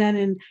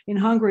then in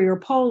Hungary or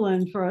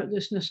Poland, for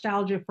this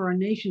nostalgia for a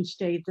nation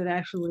state that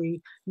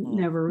actually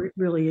never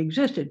really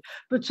existed.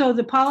 But so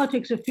the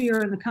politics of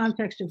fear in the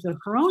context of the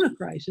Corona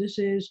crisis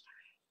is,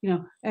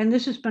 and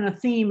this has been a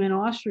theme in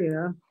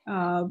Austria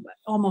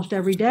almost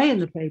every day in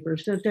the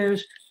papers,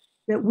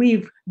 that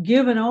we've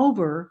given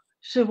over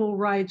civil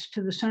rights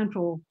to the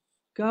central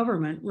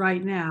government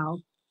right now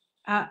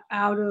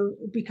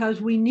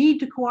because we need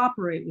to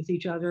cooperate with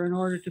each other in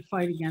order to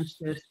fight against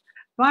this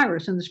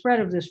virus and the spread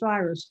of this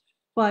virus.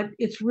 But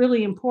it's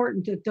really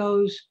important that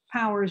those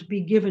powers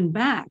be given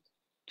back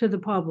to the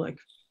public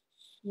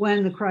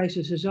when the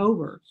crisis is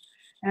over.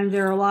 And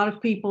there are a lot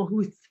of people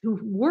who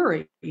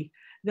worry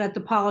that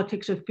the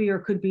politics of fear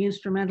could be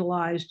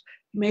instrumentalized,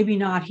 maybe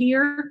not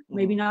here,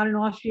 maybe not in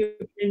Austria,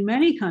 but in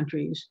many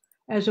countries,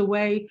 as a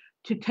way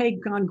to take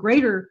on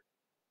greater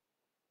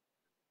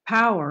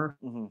power,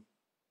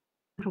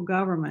 central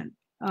government,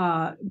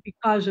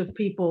 because of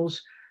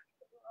people's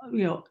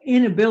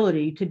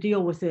inability to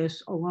deal with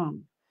this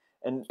alone.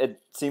 And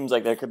it seems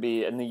like there could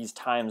be, in these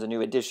times, a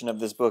new edition of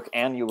this book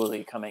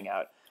annually coming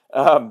out.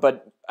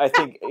 But I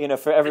think,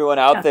 for everyone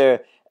out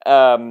there,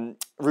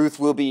 Ruth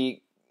will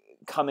be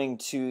coming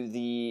to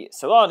the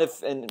salon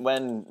if and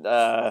when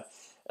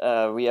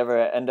we ever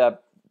end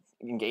up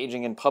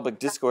engaging in public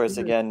discourse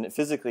again,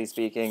 physically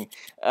speaking,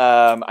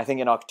 I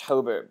think in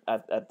October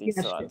at the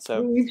salon.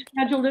 So we've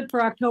scheduled it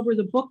for October.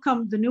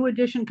 The new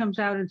edition comes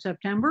out in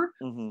September.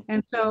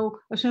 And so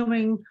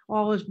assuming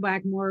all is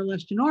back more or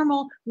less to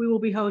normal, we will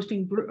be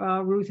hosting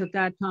Ruth at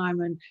that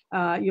time, and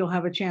you'll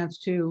have a chance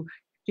to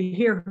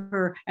hear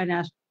her and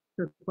ask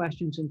her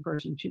questions in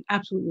person. She's an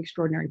absolutely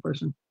extraordinary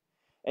person.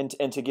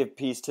 And to give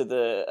peace to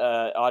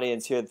the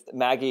audience here,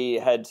 Maggie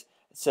had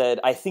said,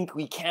 I think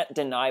we can't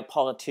deny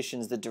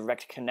politicians the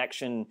direct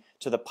connection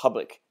to the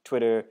public.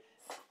 Twitter,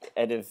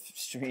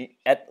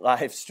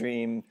 live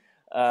stream,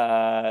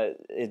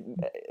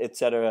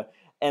 etc.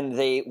 And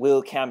they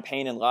will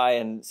campaign and lie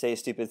and say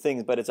stupid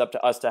things, but it's up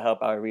to us to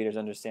help our readers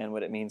understand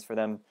what it means for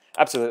them.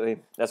 Absolutely.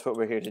 That's what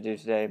we're here to do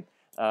today.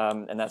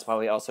 And that's why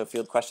we also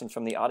field questions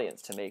from the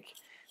audience to make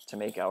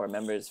our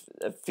members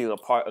feel a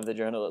part of the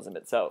journalism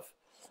itself.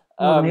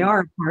 They are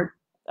a part.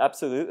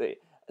 Absolutely.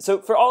 So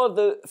for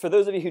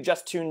those of you who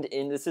just tuned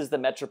in, this is the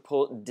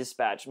Metropole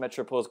Dispatch,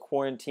 Metropole's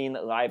quarantine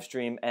live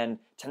stream, and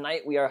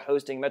tonight we are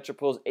hosting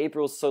Metropole's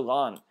April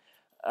Salon,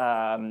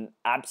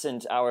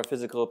 absent our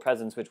physical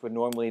presence, which would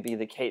normally be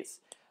the case.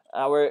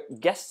 Our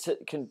guest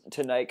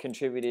tonight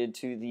contributed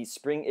to the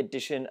spring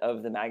edition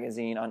of the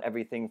magazine on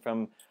everything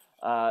from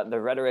the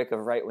rhetoric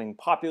of right-wing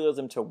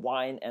populism to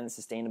wine and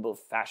sustainable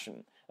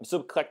fashion. I'm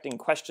still collecting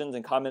questions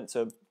and comments,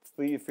 so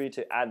feel free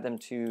to add them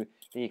to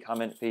the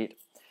comment feed.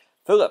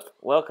 Philipp,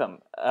 welcome.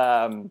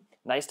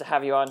 Nice to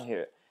have you on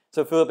here.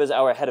 So Philipp is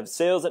our head of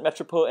sales at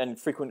Metropole and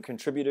frequent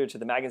contributor to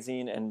the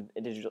magazine and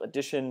digital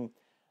edition.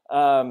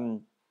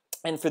 And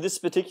for this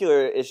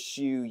particular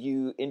issue,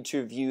 you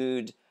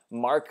interviewed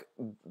Mark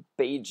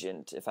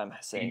Bagent, if I'm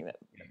saying that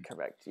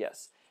correct.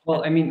 Yes.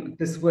 Well, I mean,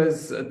 this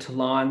was to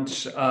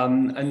launch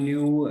a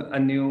new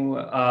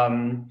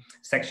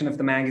section of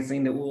the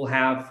magazine that we'll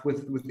have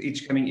with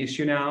each coming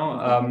issue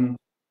now.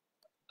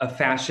 A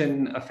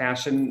fashion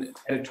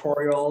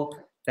editorial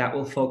that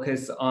will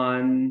focus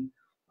on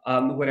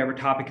whatever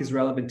topic is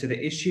relevant to the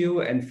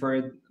issue. And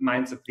for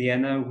Minds of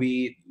Vienna,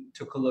 we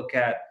took a look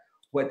at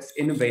what's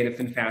innovative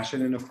in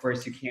fashion. And of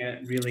course, you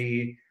can't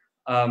really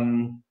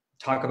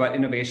talk about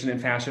innovation in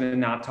fashion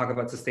and not talk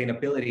about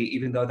sustainability,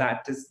 even though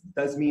that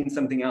does mean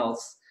something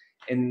else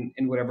in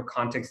whatever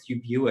context you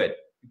view it.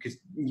 Because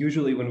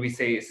usually when we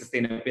say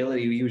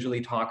sustainability, we usually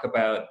talk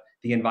about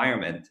the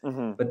environment,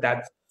 but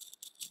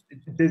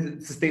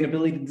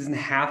sustainability doesn't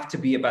have to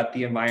be about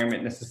the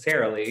environment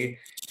necessarily,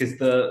 because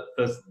the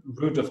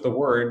root of the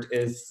word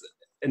is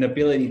an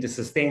ability to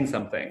sustain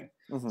something.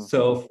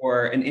 So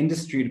for an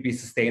industry to be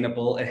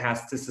sustainable, it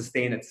has to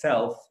sustain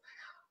itself.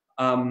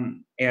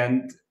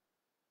 And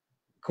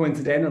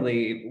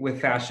coincidentally,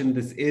 with fashion,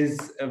 this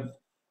is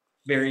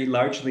very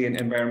largely an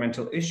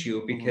environmental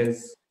issue,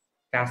 because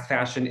fast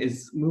fashion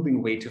is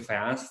moving way too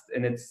fast,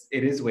 and it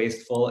is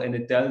wasteful, and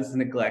it does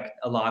neglect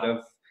a lot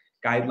of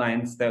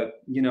guidelines that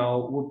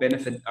will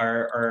benefit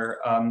our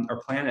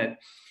planet.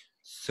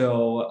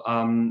 So,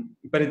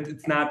 but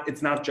it's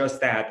not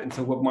just that. And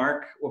so what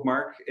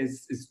Mark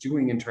is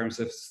doing in terms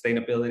of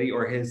sustainability,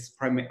 or his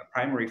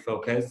primary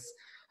focus,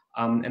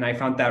 and I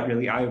found that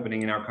really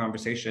eye-opening in our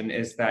conversation,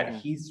 is that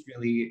he's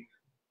really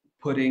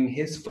putting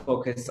his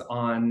focus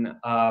on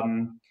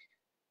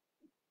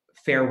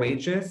fair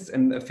wages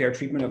and the fair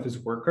treatment of his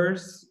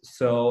workers.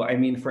 So, I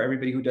mean, for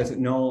everybody who doesn't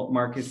know,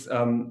 Mark is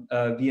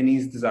a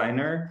Viennese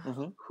designer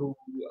who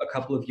a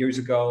couple of years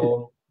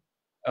ago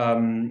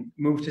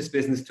moved his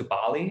business to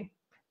Bali,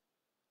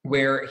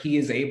 where he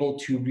is able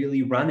to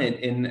really run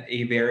it in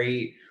a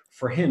very,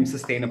 for him,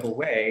 sustainable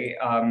way.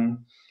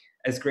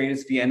 As great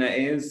as Vienna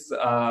is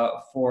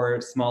for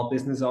small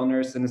business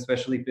owners and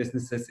especially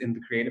businesses in the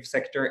creative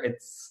sector,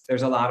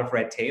 there's a lot of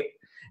red tape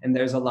and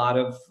there's a lot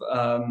of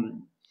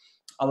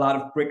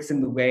bricks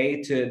in the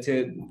way to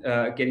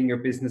getting your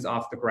business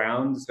off the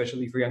ground,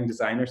 especially for young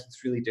designers.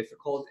 It's really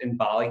difficult. In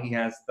Bali, he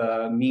has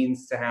the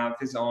means to have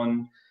his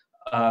own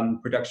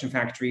production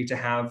factory, to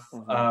have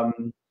I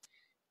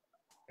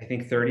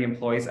think 30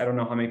 employees. I don't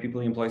know how many people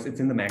he employs.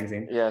 It's in the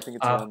magazine. Yeah, I think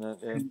it's on that.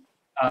 Yeah.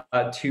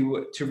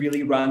 To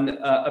really run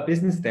a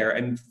business there,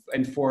 and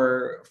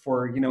for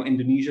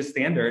Indonesia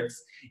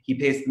standards, he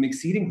pays them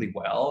exceedingly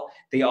well.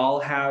 They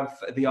all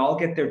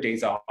get their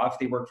days off.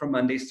 They work from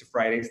Mondays to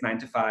Fridays, 9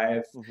 to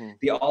 5.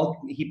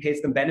 He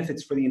pays them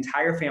benefits for the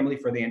entire family,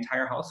 for the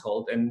entire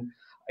household, and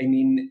I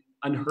mean,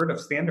 unheard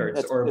of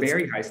standards,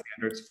 very high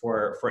standards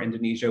for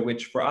Indonesia,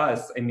 which for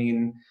us, I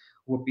mean,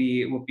 would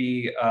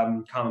be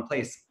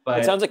commonplace. But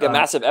it sounds like a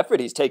massive effort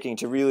he's taking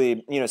to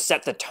really,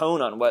 set the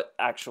tone on what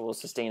actual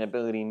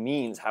sustainability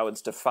means, how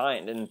it's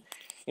defined. And,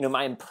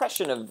 my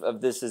impression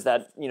of this is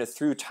that,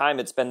 through time,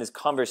 it's been this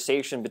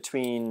conversation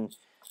between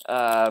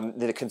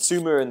the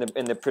consumer and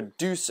the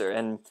producer.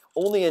 And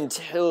only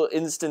until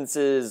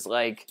instances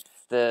like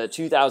the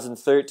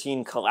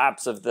 2013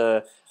 collapse of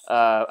the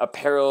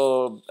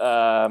apparel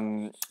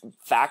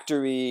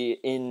factory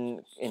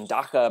in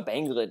Dhaka,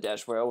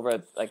 Bangladesh, where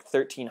over like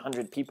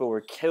 1,300 people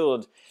were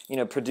killed,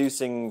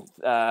 producing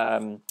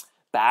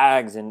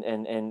bags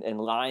and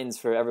lines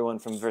for everyone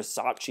from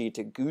Versace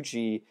to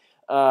Gucci.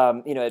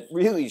 It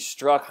really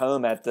struck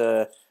home at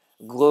the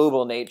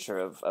global nature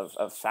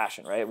of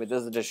fashion, right? It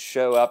doesn't just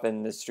show up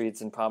in the streets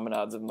and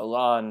promenades of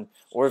Milan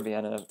or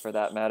Vienna, for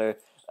that matter.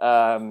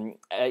 From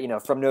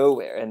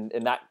nowhere. And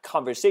that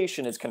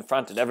conversation is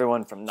confronted.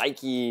 Everyone from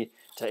Nike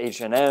to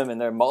H&M and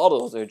their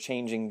models are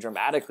changing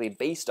dramatically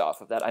based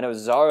off of that. I know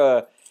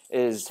Zara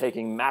is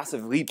taking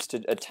massive leaps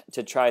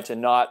to try to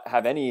not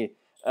have any,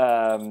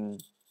 certain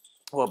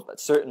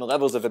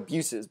levels of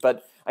abuses.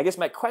 But I guess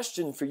my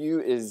question for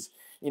you is,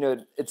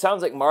 it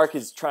sounds like Mark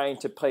is trying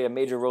to play a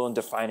major role in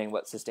defining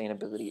what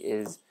sustainability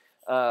is.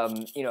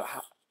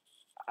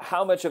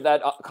 How much of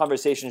that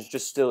conversation is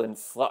just still in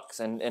flux,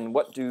 and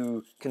what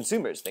do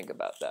consumers think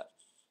about that?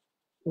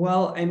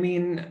 Well, I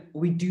mean,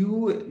 we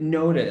do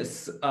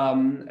notice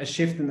a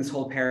shift in this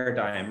whole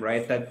paradigm,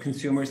 right? That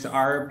consumers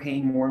are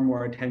paying more and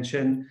more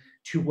attention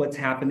to what's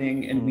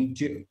happening, and we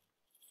do.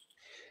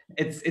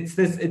 It's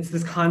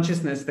this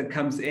consciousness that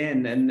comes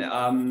in,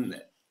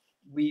 and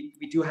we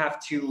do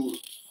have to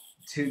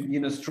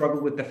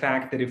struggle with the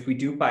fact that if we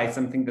do buy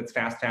something that's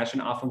fast fashion,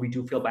 often we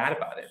do feel bad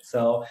about it.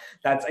 So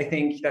I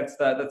think that's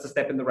a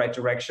step in the right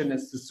direction,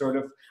 is to sort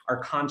of our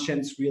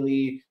conscience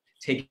really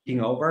taking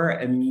over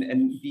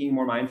and being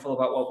more mindful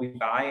about what we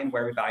buy and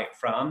where we buy it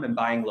from, and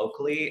buying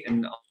locally.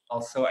 And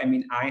also, I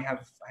mean, I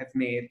have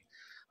made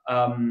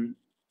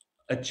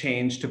a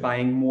change to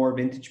buying more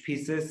vintage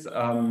pieces,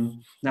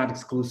 not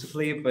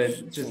exclusively,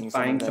 but just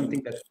buying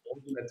something that's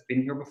old and that's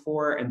been here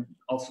before, and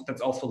also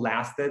that's also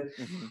lasted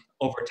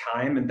over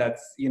time, and that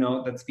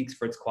speaks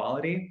for its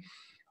quality.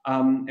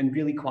 And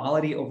really,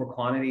 quality over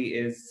quantity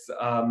is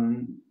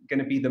going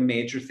to be the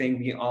major thing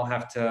we all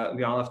have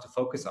to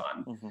focus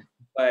on.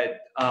 But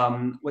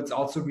what's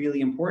also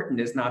really important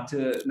is not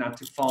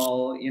to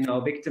fall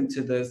victim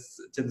to this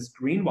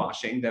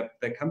greenwashing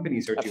that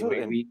companies are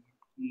doing. We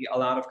see a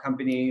lot of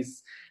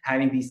companies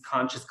having these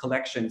conscious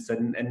collections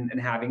and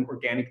having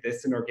organic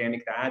this and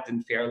organic that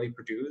and fairly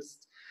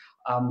produced.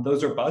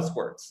 Those are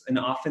buzzwords, and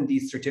often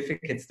these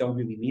certificates don't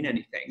really mean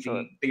anything.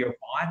 Sure. They are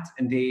bought,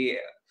 and you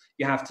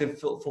have to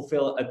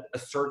fulfill a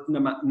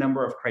certain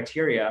number of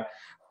criteria.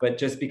 But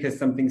just because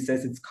something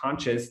says it's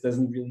conscious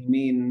doesn't really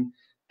mean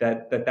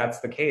that's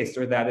the case,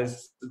 or that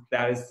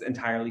is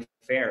entirely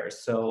fair.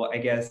 So I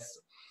guess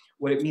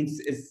what it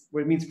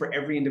means for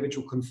every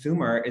individual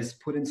consumer is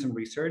put in some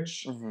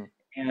research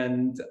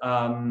and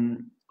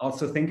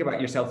also think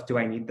about yourself. Do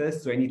I need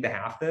this? Do I need to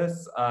have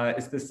this?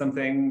 Is this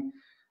something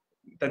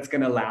that's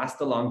going to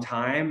last a long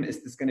time?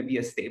 Is this going to be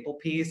a staple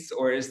piece,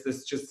 or is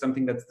this just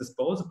something that's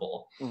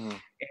disposable?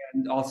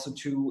 And also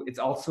it's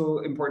also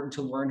important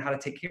to learn how to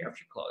take care of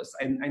your clothes.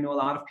 I know a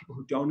lot of people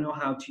who don't know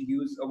how to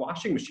use a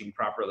washing machine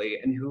properly,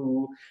 and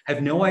who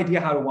have no idea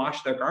how to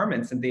wash their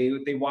garments, and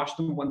they wash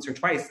them once or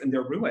twice and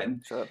they're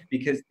ruined. Sure.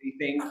 Because they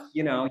think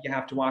you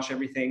have to wash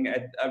everything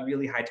at a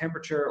really high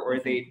temperature, or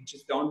they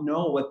just don't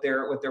know what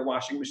their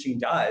washing machine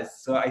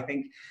does. So I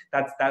think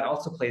that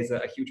also plays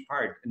a huge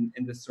part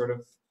in this sort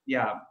of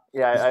Yeah,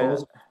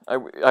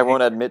 I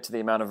won't admit to the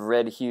amount of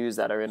red hues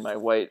that are in my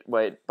white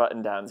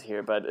button downs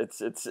here, but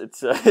it's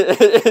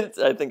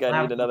I think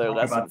I need another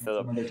lesson,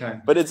 Philip.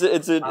 But it's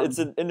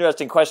an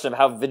interesting question of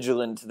how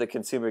vigilant the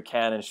consumer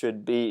can and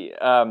should be.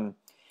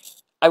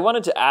 I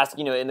wanted to ask,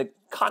 in the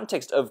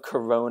context of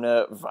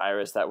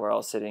coronavirus that we're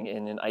all sitting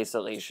in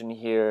isolation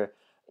here,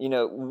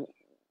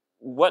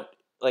 what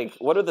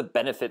are the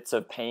benefits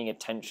of paying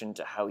attention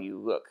to how you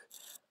look?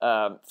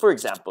 For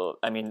example,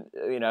 I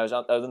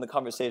was in the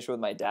conversation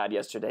with my dad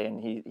yesterday, and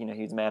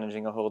he's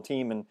managing a whole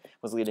team and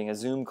was leading a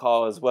Zoom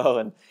call as well.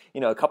 And,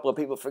 a couple of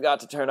people forgot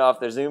to turn off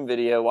their Zoom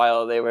video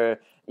while they were,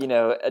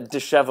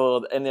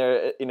 disheveled in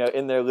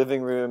their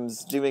living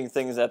rooms doing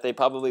things that they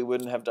probably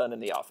wouldn't have done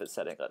in the office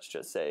setting, let's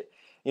just say.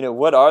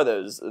 What are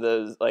those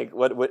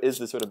what is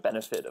the sort of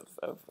benefit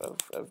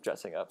of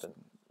dressing up and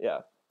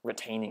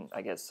retaining,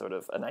 I guess, sort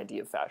of an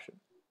idea of fashion?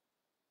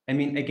 I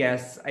mean, I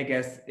guess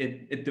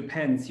it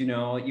depends,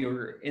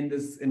 you're in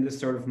this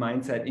sort of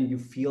mindset and you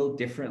feel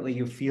differently.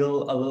 You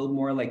feel a little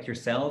more like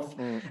yourself,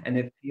 and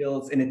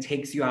it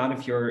takes you out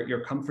of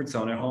your comfort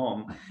zone at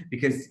home,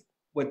 because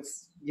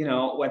what's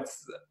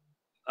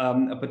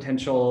a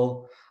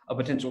potential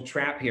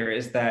trap here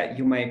is that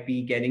you might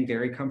be getting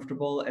very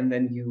comfortable, and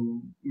then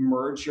you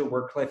merge your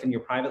work life and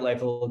your private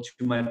life a little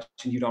too much,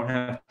 and you don't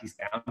have these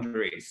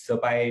boundaries. So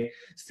by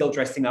still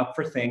dressing up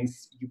for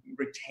things, you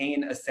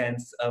retain a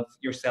sense of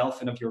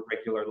yourself and of your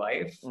regular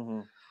life.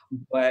 Mm-hmm.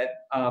 But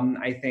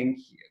I think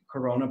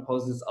Corona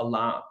poses a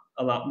lot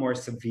more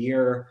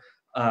severe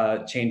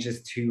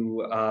changes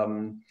to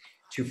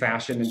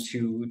fashion and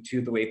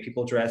to the way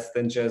people dress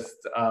than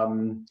just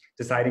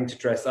deciding to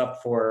dress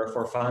up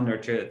for fun or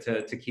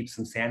to keep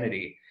some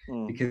sanity.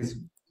 Because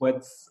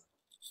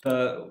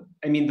the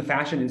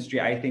fashion industry,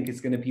 I think,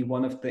 is going to be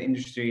one of the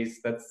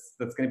industries that's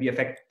going to be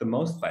affected the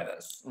most by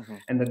this,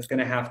 and that's going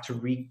to have to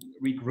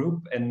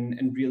regroup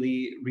and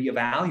really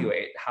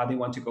reevaluate how they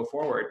want to go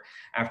forward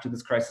after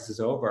this crisis is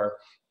over,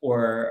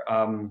 or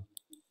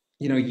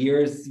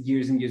years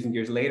and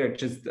years later,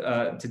 just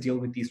to deal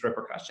with these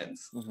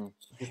repercussions.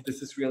 Because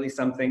this is really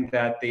something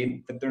that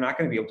they're not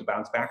going to be able to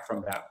bounce back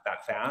from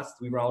that fast.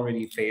 We were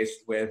already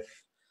faced with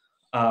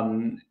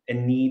a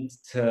need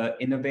to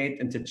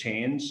innovate and to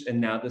change, and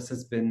now this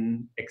has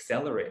been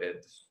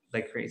accelerated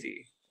like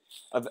crazy.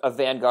 A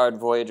Vanguard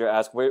Voyager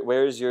asked,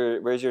 "Where's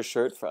your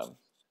shirt from?"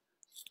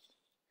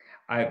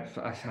 I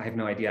have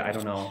no idea. I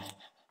don't know.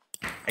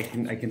 I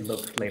can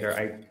look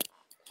later.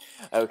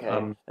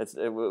 Okay,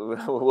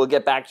 we'll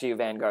get back to you,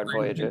 Vanguard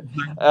Voyager.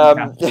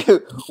 My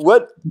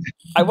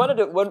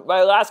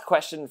last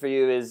question for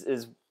you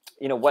is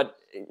what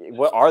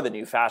are the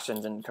new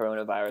fashions in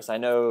coronavirus? I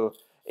know,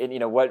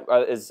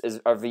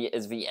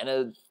 is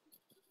Vienna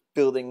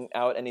building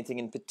out anything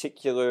in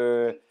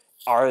particular?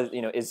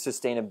 Is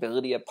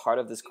sustainability a part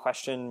of this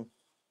question?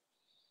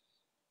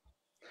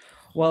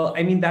 Well,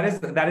 I mean, that is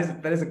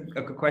a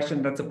good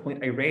question. That's a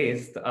point I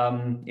raised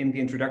in the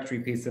introductory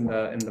piece in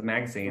the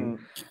magazine.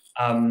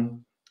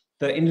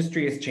 The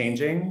industry is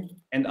changing,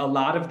 and a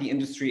lot of the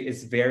industry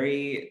is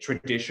very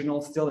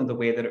traditional still in the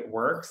way that it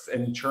works,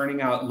 and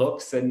churning out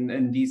looks,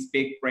 and these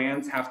big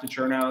brands have to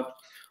churn out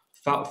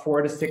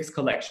 4 to 6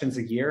 collections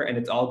a year, and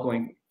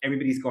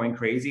everybody's going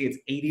crazy. It's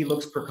 80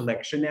 looks per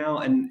collection now,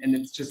 and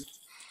it's just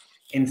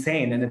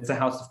insane, and it's a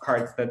house of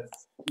cards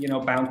that's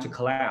bound to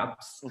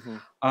collapse.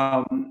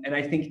 And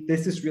I think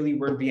this is really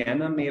where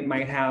Vienna might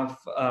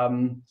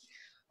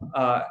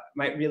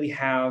really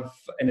have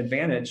an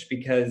advantage,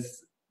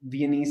 because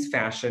Viennese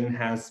fashion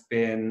has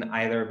been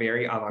either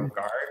very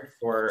avant-garde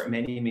for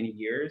many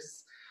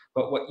years,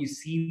 but what you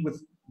see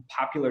with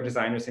popular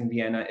designers in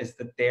Vienna is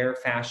that their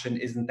fashion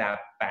isn't that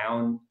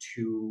bound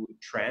to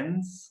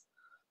trends,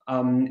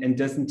 and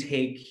doesn't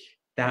take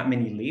that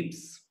many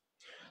leaps.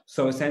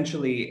 So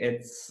essentially,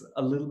 it's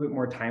a little bit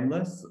more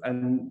timeless,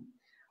 and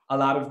a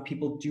lot of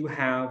people do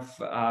have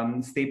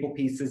staple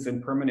pieces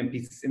and permanent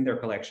pieces in their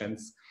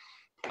collections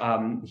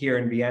here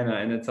in Vienna,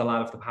 and it's a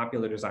lot of the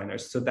popular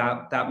designers. So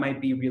that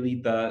might be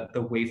really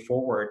the way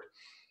forward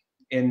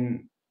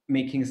in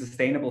making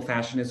sustainable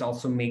fashion, is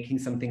also making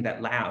something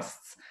that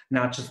lasts,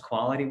 not just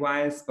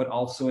quality-wise, but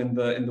also in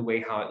the way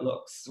how it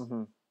looks.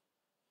 So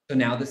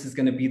now this is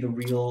going to be the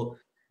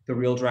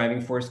real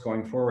driving force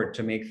going forward,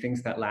 to make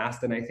things that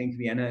last. And I think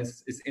Vienna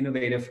is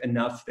innovative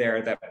enough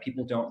there that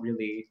people don't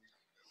really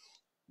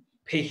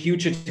pay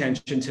huge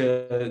attention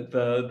to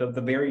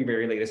the very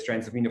latest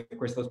trends. I mean, of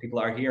course, those people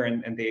are here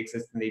and they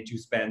exist, and they do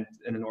spend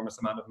an enormous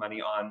amount of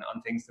money on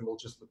things that will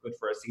just look good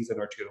for a season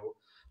or two.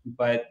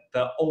 But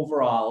the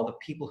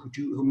people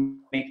who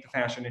make the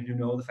fashion and who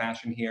know the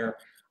fashion here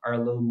are a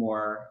little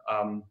more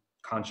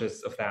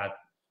conscious of that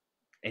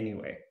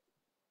anyway.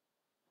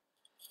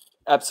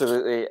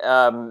 Absolutely.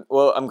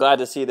 Well, I'm glad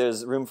to see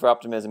there's room for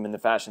optimism in the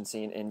fashion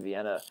scene in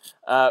Vienna.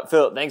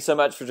 Phil, thanks so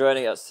much for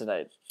joining us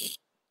tonight.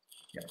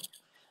 Yeah.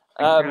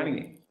 Thanks for having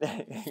me.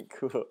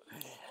 Cool.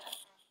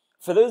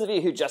 For those of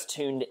you who just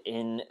tuned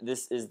in,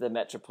 this is the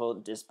Metropole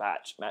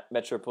Dispatch,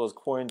 Metropole's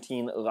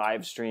quarantine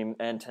live stream,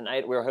 and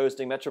tonight we're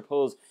hosting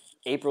Metropole's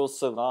April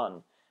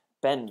Salon.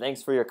 Ben,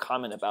 thanks for your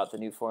comment about the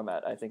new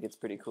format. I think it's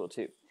pretty cool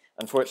too.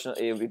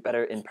 Unfortunately, it would be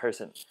better in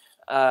person.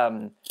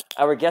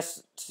 Our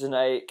guest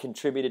tonight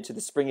contributed to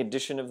the spring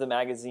edition of the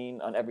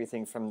magazine on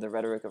everything from the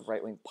rhetoric of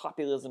right-wing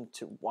populism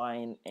to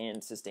wine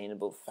and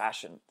sustainable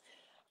fashion.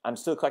 I'm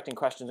still collecting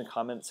questions and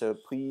comments, so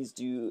please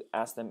do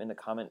ask them in the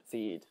comment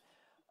feed.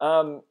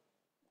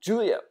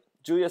 Julia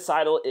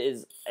Seidl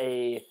is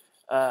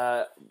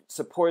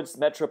supports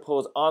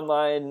Metropole's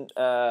online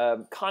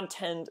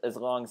content as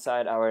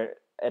alongside our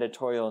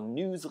editorial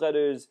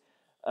newsletters.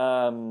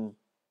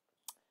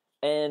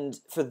 And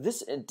for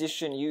this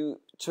edition, you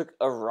took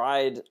a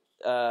ride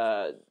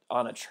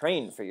on a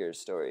train for your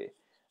story.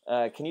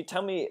 Can you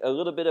tell me a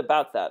little bit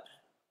about that?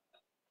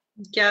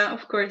 Yeah,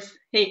 of course.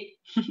 Hey,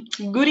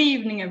 good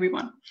evening,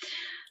 everyone.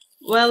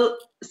 Well,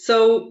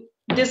 so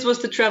this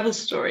was the travel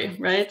story,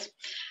 right?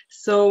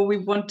 So we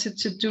wanted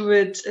to do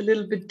it a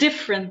little bit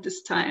different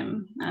this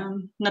time,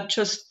 not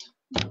just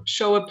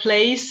show a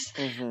place,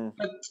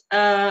 but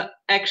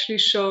actually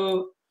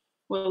show,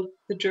 well,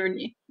 the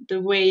journey,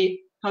 the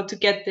way, how to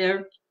get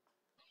there.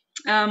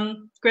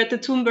 Greta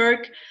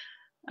Thunberg,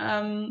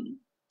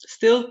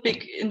 still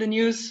big in the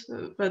news,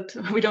 but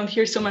we don't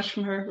hear so much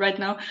from her right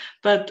now.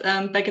 But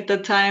back at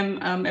that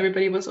time,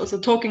 everybody was also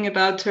talking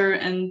about her,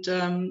 and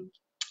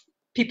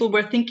people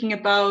were thinking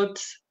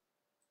about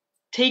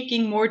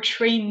taking more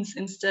trains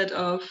instead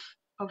of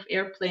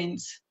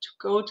airplanes to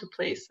go to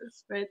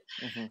places, right?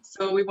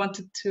 So we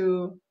wanted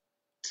to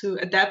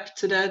adapt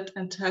to that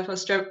and to have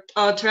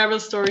our travel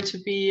story to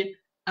be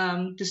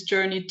this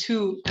journey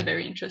to a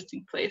very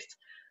interesting place.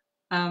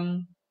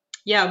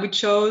 We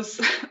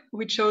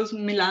chose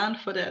Milan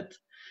for that.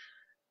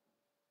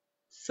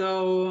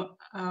 So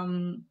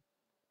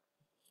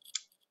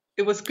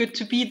it was good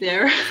to be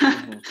there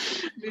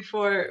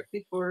before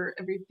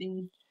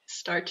everything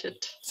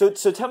started. So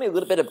tell me a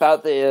little bit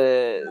about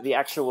the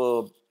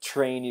actual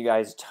train you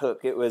guys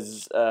took. It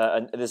was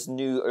this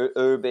new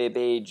OBB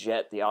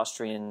NightJet, the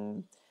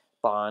Austrian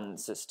Bahn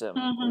system,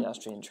 the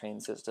Austrian train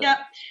system. Yeah,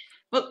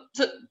 well,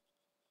 so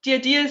the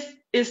idea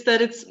is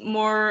that it's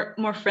more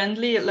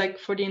friendly, like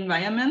for the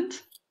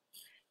environment,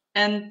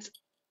 and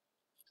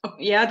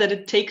that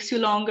it takes you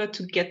longer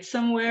to get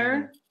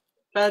somewhere,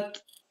 but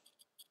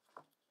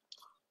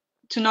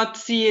to not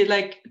see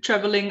like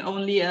traveling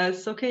only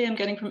as, okay, I'm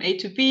getting from A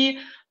to B,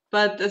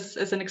 but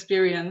as an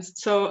experience.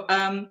 So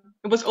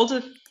it was also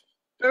the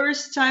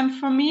first time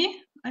for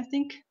me, I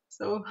think.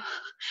 So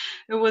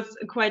it was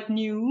quite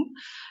new.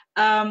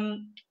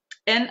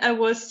 And I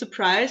was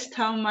surprised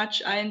how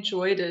much I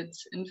enjoyed it,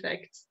 in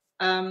fact.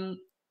 There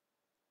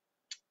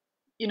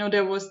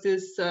was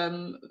this,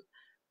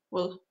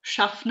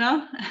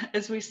 Schaffner,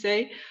 as we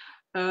say,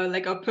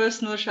 like our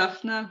personal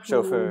Schaffner.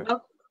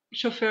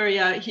 Chauffeur,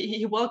 yeah.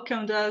 He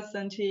welcomed us,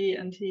 and he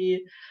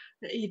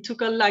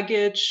took our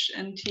luggage,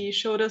 and he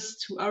showed us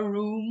to our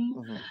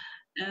room,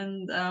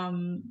 and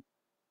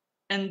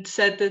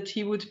said that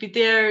he would be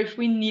there if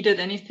we needed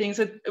anything.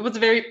 So it was a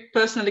very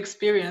personal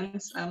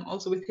experience,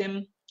 also with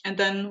him. And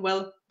then,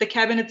 well, the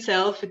cabin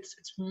itself,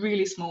 it's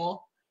really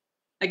small.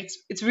 Like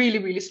it's really,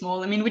 really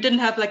small. I mean, we didn't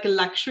have like a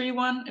luxury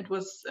one. It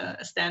was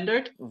a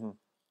standard.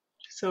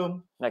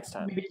 So next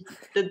time.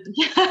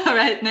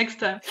 Right, next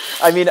time.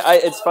 I mean,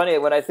 it's funny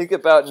when I think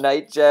about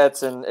night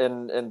jets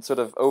and sort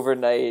of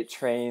overnight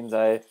trains,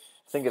 I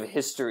think of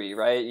history,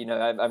 right?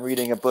 I'm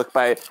reading a book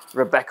by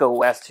Rebecca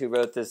West, who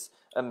wrote this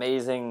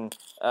amazing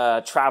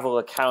travel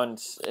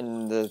account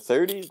in the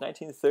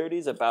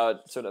 1930s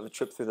about sort of a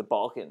trip through the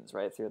Balkans,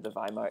 right, through the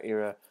Weimar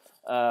era.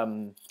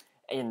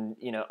 And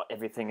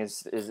everything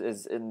is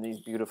in these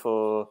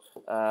beautiful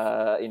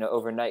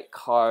overnight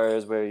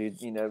cars where you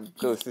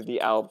go through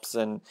the Alps,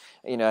 and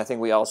I think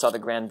we all saw the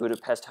Grand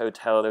Budapest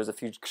Hotel. There's a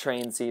few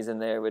train scenes in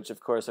there which of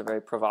course are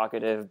very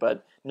provocative,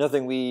 but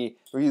nothing we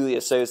really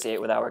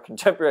associate with our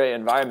contemporary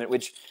environment,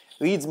 which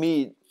leads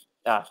me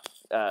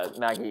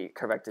Maggie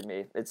corrected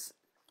me. It's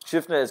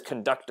Schiffner is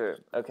conductor.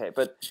 Okay,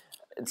 but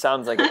it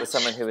sounds like it was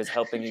someone who was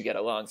helping you get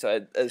along, so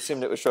I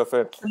assumed it was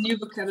chauffeur. A new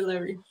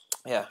vocabulary.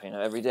 Yeah,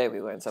 every day we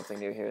learn something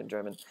new here in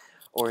German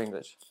or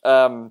English.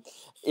 And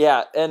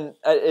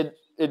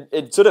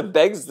it sort of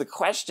begs the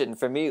question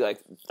for me,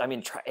 like, I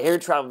mean, air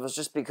travel has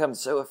just become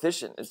so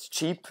efficient. It's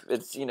cheap.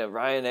 It's,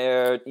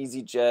 Ryanair,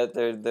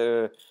 EasyJet,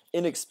 they're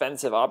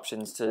inexpensive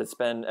options to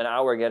spend an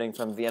hour getting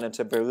from Vienna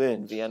to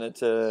Berlin, Vienna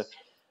to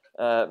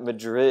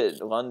Madrid,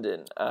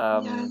 London.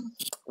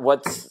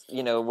 What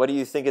do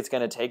you think it's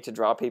going to take to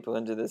draw people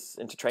into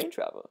train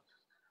travel?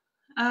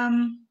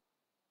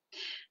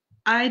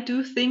 I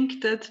do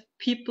think that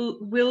people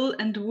will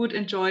and would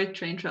enjoy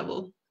train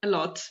travel a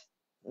lot,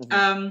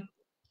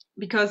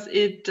 because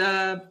it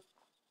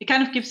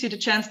kind of gives you the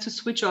chance to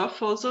switch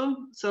off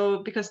also.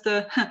 So because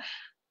that's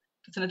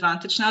an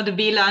advantage now. The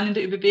WLAN in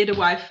the ÖBB, the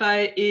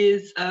Wi-Fi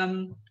is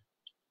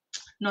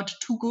not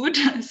too good,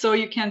 so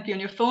you can't be on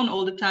your phone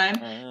all the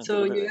time.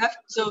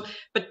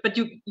 But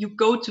you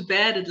go to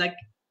bed at like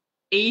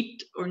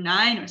 8 or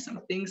 9 or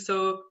something.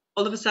 So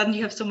all of a sudden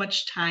you have so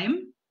much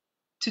time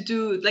to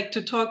do, like,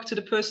 to talk to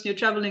the person you're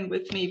traveling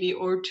with, maybe,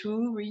 or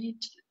to read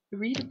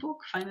read a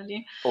book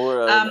finally.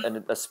 Or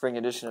a spring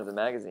edition of the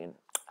magazine.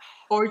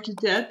 Or do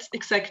that,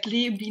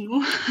 exactly,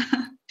 Binu.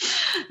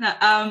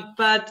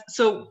 But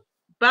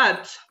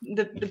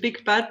the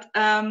big but,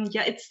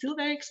 yeah, it's still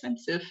very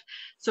expensive.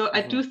 So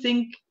I do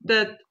think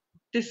that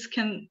this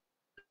can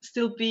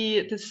still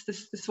be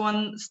this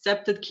one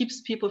step that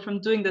keeps people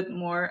from doing that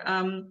more.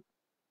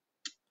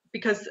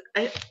 Because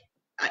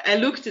I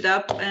looked it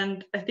up,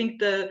 and I think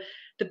the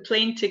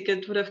plane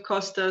ticket would have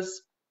cost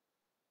us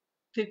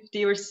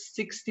 $50 or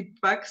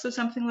 $60 or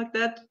something like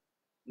that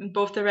in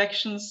both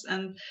directions,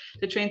 and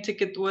the train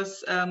ticket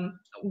was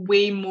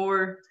way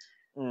more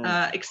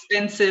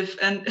expensive.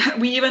 And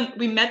we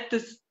met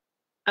this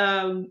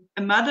a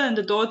mother and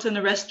a daughter in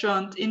a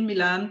restaurant in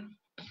Milan,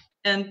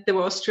 and they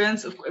were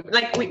Austrians. Of course,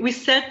 like we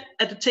sat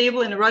at the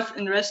table in a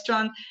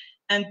restaurant,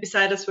 and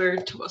beside us were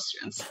two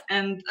Austrians,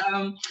 and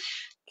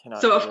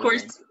so of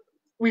course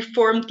we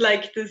formed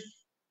like this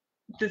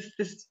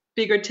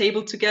bigger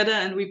table together,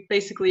 and we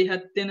basically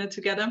had dinner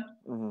together.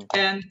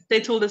 And they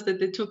told us that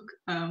they took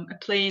a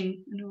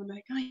plane, and we were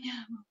like, oh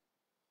yeah,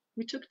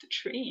 we took the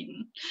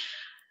train.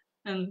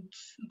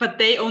 But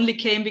they only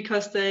came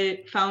because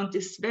they found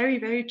this very,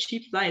 very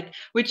cheap flight,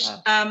 which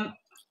I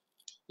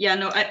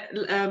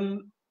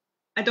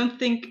don't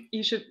think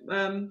you should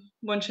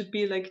one should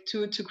be like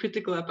too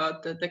critical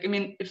about that. Like, I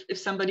mean, if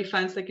somebody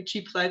finds like a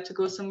cheap flight to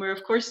go somewhere,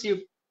 of course you're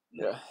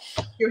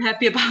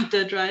happy about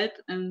that, right?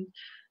 And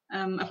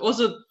I've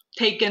also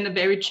taken a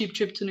very cheap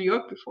trip to New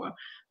York before,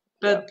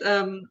 but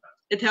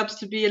it helps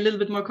to be a little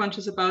bit more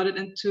conscious about it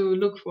and to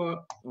look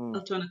for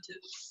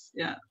alternatives.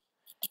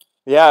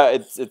 Yeah,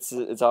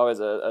 it's always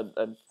a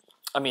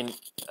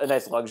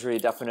nice luxury,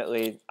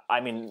 definitely. I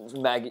mean,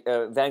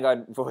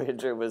 Vanguard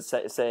Voyager was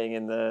saying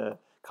in the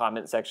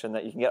comment section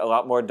that you can get a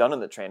lot more done on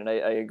the train, and I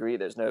agree.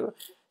 There's no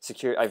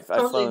security. I've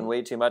flown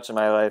way too much in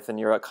my life, and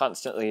you're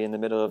constantly in the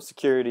middle of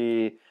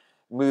security,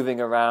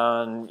 moving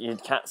around. You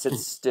can't sit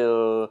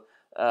still.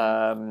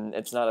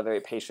 It's not a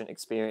very patient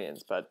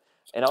experience,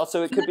 and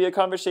also it could be a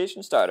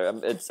conversation starter.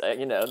 It's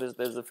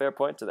there's a fair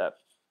point to that.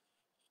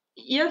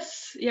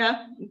 Yes,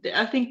 yeah.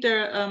 I think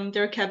there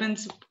are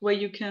cabins where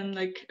you can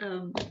like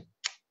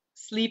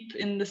sleep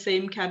in the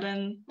same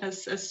cabin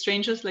as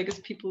strangers, like as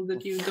people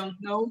that you don't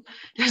know.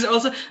 There's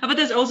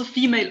also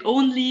female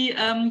only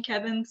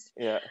cabins.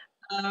 Yeah.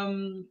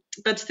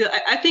 But still,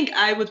 I think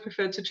I would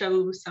prefer to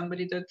travel with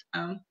somebody that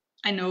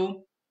I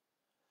know,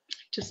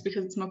 just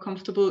because it's more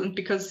comfortable and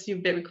because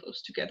you're very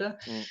close together.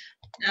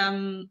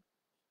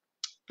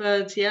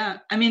 But yeah,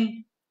 I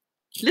mean,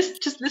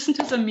 just listen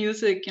to some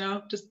music,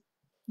 just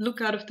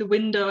look out of the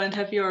window and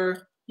have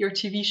your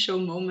TV show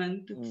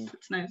moment.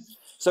 It's nice.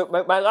 So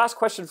my last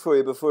question for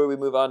you before we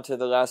move on to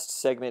the last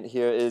segment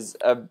here is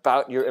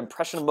about your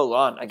impression of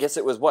Milan. I guess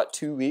it was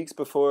 2 weeks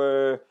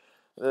before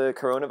the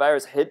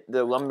coronavirus hit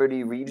the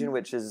Lombardy region,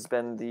 which has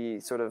been the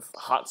sort of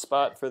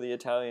hotspot for the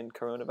Italian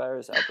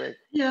coronavirus outbreak.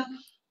 Yeah,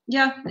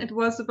 it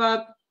was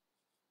about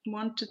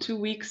 1 to 2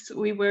 weeks.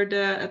 We were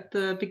there at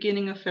the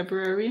beginning of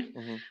February.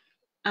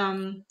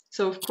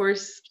 So of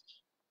course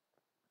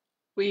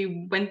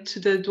we went to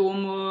the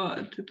Duomo,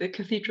 to the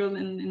cathedral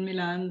in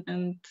Milan,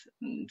 and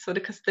saw the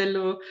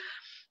Castello.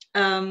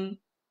 And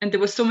there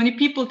were so many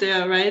people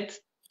there, right?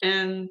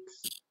 And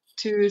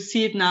to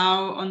see it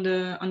now on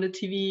the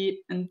TV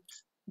and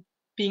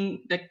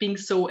being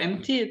so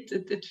empty,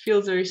 it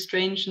feels very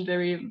strange and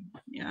very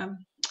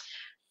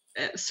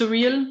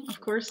surreal,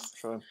 of course.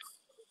 Sure.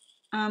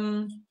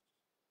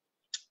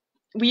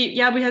 We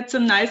had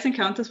some nice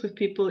encounters with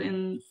people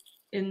in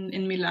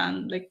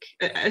Milan. Like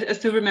I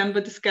still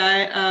remember this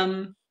guy,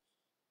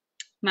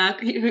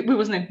 Marco. He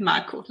was named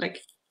Marco.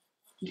 Like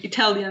the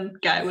Italian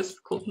guy was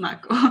called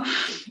Marco,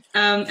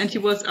 and he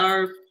was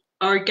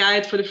our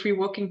guide for the free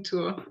walking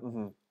tour,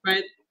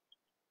 right?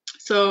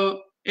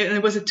 So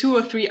it was a 2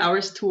 or 3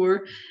 hours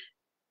tour,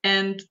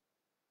 and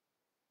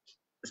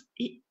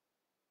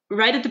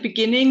right at the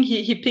beginning,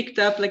 he picked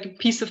up like a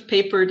piece of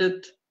paper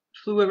that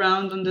flew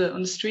around on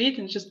the street,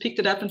 and just picked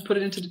it up and put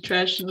it into the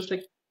trash, and was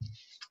like,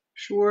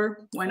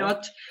 sure, why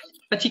not?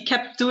 But he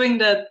kept doing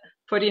that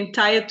for the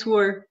entire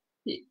tour.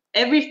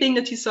 Everything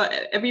that he saw,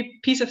 every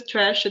piece of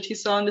trash that he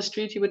saw on the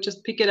street, he would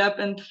just pick it up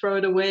and throw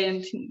it away.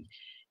 And he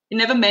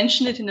never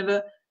mentioned it. He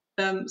never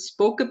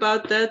spoke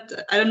about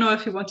that. I don't know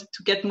if he wanted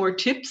to get more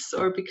tips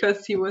or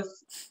because he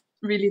was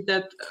really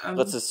that.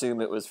 Let's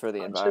assume it was for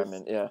the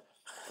environment. Yeah.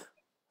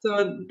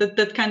 So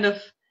that kind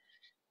of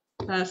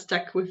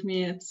stuck with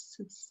me. It's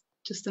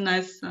just a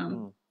nice.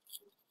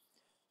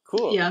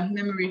 Cool. Yeah,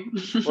 memory.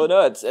 Well,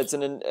 no,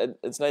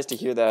 it's nice to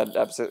hear that.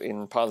 Absolutely,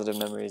 and positive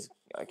memories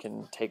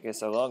can take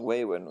us a long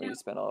way when we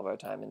spend all of our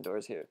time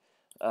indoors here.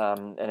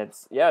 And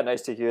it's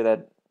nice to hear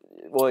that.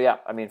 Well, yeah,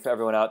 I mean, for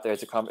everyone out there,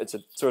 it's a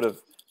sort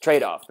of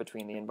trade-off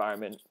between the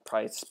environment,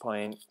 price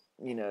point,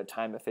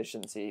 time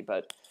efficiency.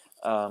 But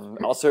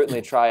I'll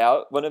certainly try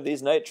out one of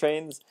these night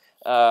trains.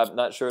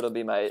 Not sure it'll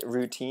be my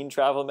routine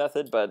travel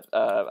method, but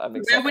I'm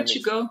excited. Where would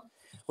you go?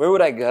 Where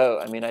would I go?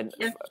 I mean,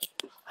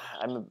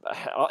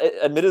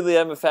 admittedly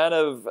I'm a fan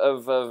of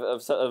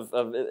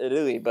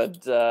Italy,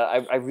 but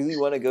I really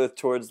want to go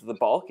towards the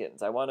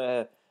Balkans. I want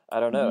to, I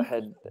don't know,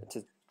 head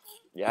to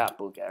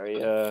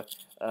Bulgaria,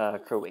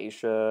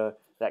 Croatia,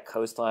 that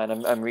coastline.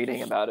 I'm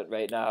reading about it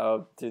right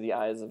now through the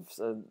eyes of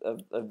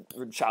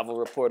a travel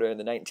reporter in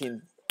the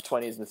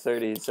 1920s and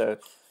 30s. So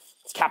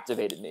it's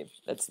captivated me.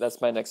 That's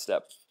my next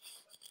step.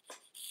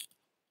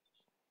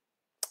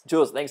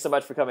 Jules, thanks so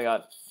much for coming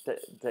on,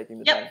 taking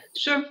the time. Yeah,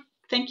 sure.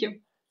 Thank you.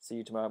 See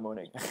you tomorrow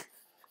morning.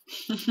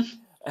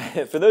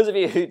 For those of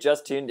you who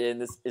just tuned in,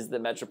 this is the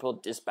Metropole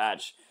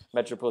Dispatch,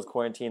 Metropole's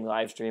quarantine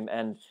live stream.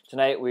 And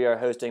tonight we are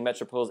hosting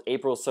Metropole's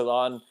April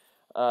Salon,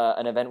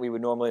 an event we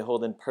would normally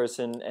hold in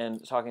person,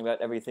 and talking about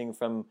everything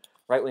from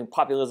right-wing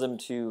populism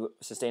to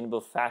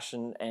sustainable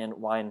fashion and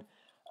wine.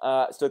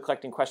 Still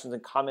collecting questions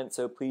and comments,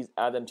 so please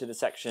add them to the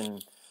section.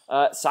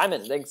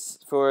 Simon, thanks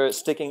for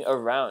sticking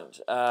around.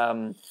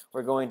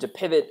 We're going to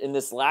pivot in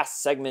this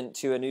last segment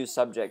to a new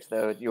subject,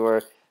 though.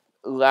 Your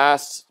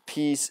last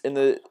piece in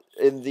the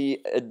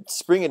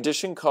spring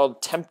edition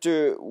called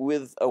 "Tempter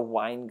with a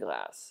Wine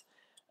Glass."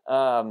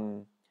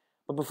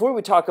 But before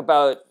we talk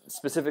about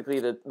specifically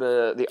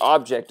the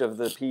object of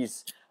the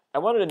piece, I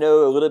wanted to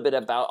know a little bit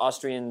about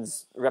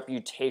Austrians'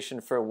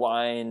 reputation for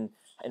wine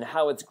and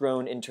how it's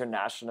grown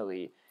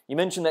internationally. You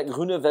mentioned that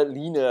Grüne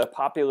Veltliner, a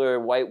popular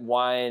white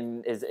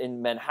wine, is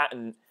in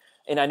Manhattan,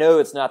 and I know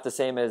it's not the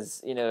same as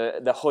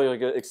the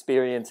Heurige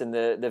experience in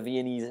the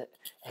Viennese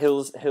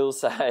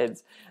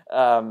hillsides,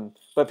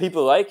 but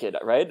people like it,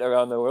 right,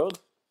 around the world.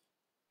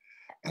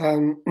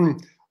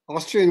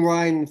 Austrian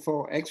wine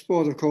for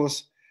export, of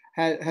course,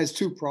 has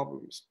two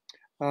problems.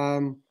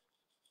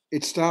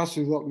 It starts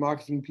with what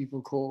marketing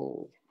people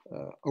call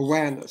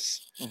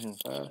awareness.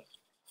 Mm-hmm.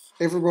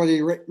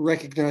 Everybody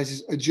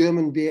recognizes a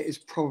German beer is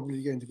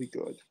probably going to be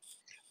good.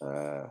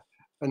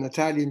 An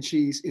Italian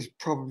cheese is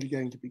probably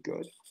going to be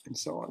good, and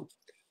so on.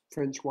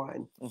 French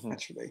wine,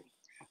 actually.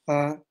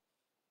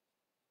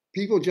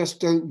 People just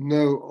don't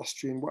know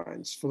Austrian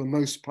wines for the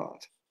most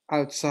part,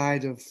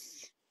 outside of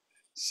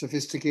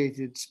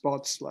sophisticated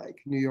spots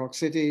like New York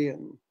City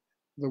and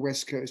the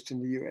West Coast in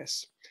the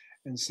US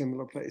and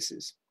similar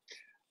places.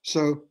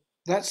 So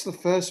that's the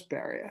first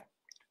barrier,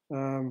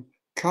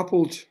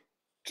 coupled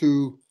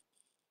to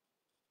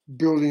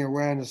building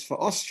awareness for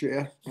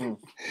Austria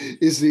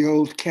is the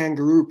old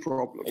kangaroo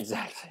problem.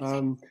 Exactly.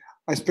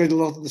 I spent a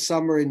lot of the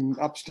summer in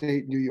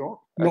upstate New York,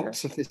 not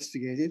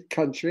sophisticated,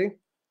 country,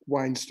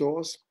 wine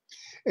stores.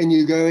 And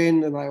you go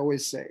in and I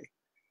always say,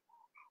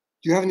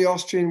 do you have any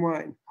Austrian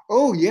wine?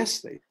 Oh,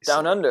 yes, they say.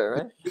 Down under,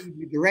 right?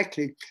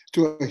 Directly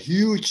to a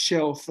huge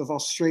shelf of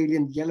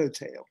Australian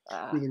yellowtail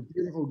with a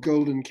beautiful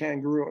golden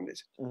kangaroo on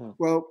it.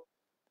 Well,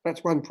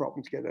 that's one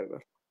problem to get over.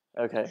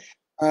 Okay.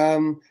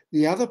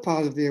 The other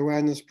part of the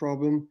awareness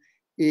problem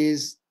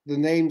is the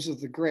names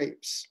of the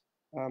grapes.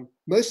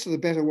 Most of the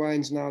better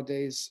wines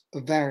nowadays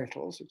are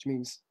varietals, which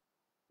means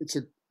it's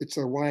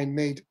a wine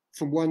made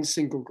from one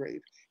single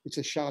grape. It's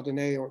a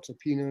Chardonnay or it's a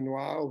Pinot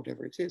Noir or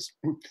whatever it is.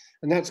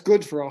 And that's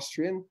good for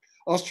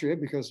Austria,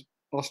 because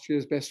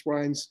Austria's best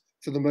wines,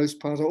 for the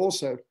most part, are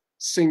also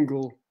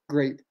single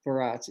grape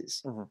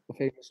varieties, the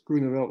famous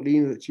Grüne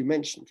Veltliner that you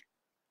mentioned.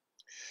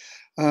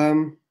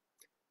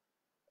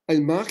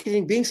 And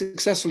marketing, being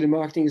successful in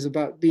marketing is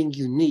about being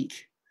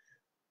unique.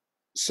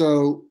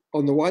 So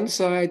on the one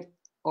side,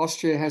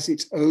 Austria has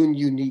its own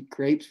unique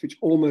grapes, which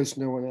almost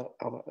no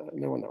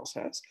one else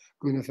has.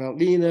 Grüne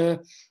Veltliner,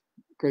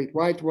 great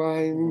white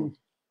wine,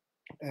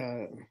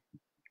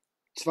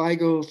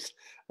 Zweigelt,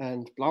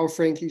 and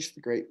Blaufränkisch,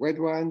 the great red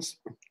wines.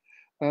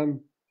 So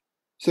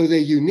they're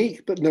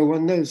unique, but no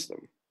one knows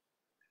them.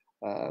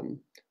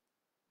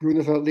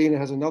 Grüne Veltliner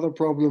has another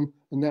problem,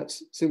 and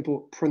that's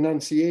simple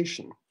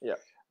pronunciation. Yeah.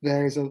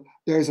 There is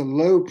a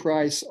low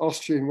price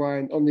Austrian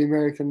wine on the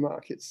American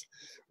markets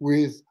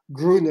with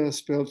Grüne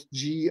spelled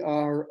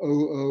Grooner,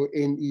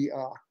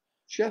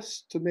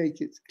 just to make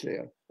it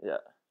clear.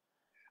 Yeah.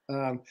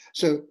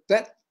 So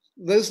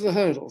those are the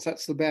hurdles.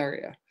 That's the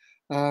barrier.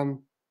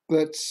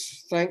 But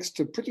thanks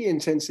to pretty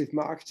intensive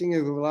marketing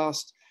over the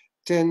last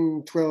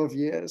 10, 12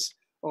 years,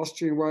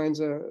 Austrian wines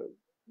are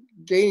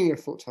gaining a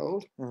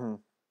foothold,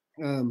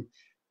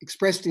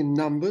 expressed in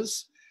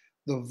numbers.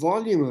 The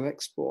volume of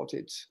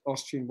exported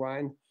Austrian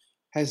wine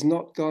has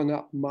not gone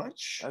up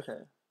much,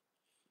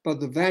 but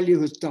the value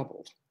has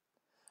doubled.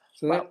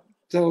 So that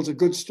tells a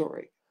good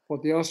story.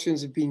 What the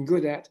Austrians have been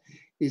good at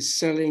is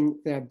selling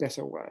their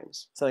better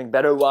wines. Selling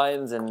better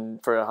wines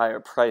and for a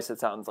higher price, it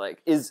sounds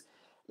like.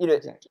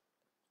 Exactly.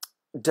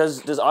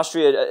 Does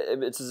Austria,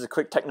 this is a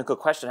quick technical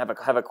question,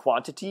 have a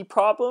quantity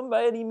problem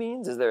by any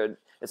means?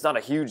 It's not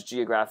a huge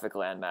geographic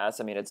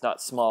landmass. I mean, it's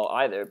not small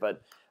either,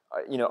 but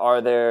are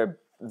there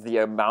the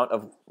amount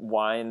of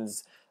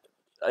wines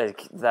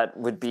that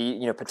would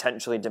be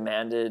potentially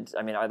demanded?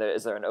 I mean,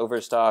 is there an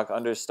overstock,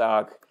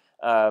 understock?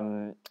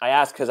 I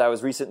asked because I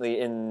was recently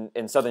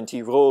in southern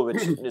Tyrol,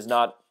 which is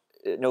no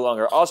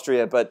longer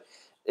Austria, but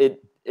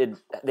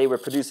they were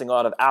producing a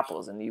lot of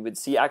apples, and you would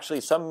see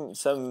actually some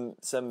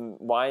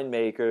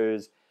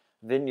winemakers,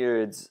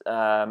 vineyards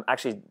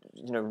actually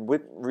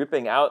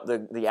ripping out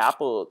the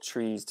apple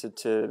trees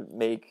to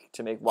make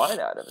wine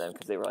out of them,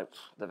 because they were like,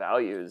 the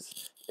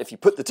values, if you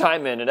put the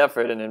time in and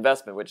effort and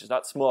investment, which is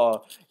not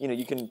small,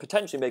 you can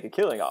potentially make a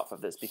killing off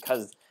of this,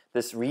 because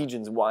this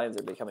region's wines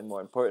are becoming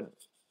more important.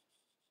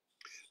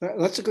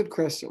 That's a good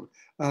question.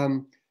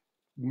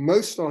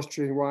 Most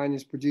Austrian wine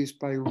is produced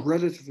by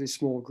relatively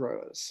small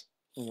growers.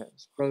 Yeah.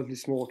 It's relatively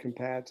small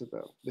compared to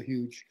the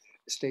huge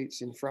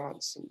estates in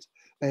France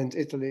and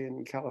Italy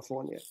and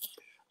California.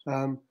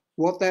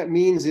 What that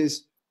means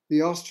is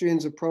the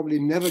Austrians are probably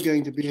never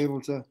going to be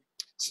able to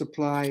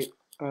supply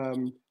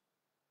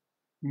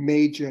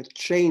major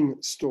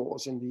chain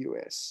stores in the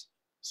US,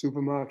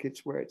 supermarkets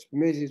where it's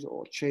permitted,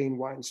 or chain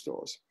wine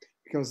stores,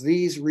 because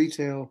these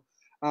retail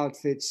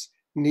outfits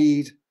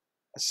need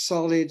a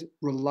solid,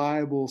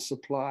 reliable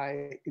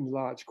supply in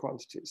large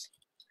quantities.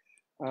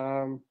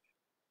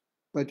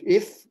 But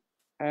if,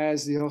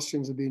 as the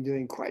Austrians have been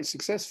doing quite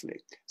successfully,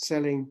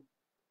 selling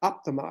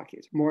up the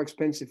market, more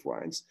expensive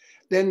wines,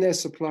 then they're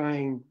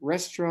supplying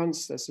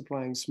restaurants, they're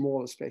supplying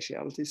smaller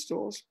specialty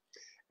stores,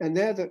 and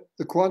there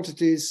the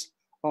quantities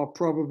are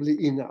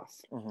probably enough.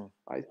 Mm-hmm.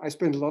 I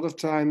spent a lot of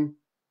time,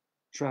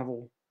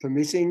 travel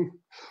permitting,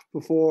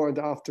 before and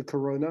after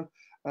Corona,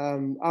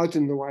 out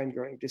in the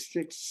wine-growing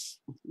districts,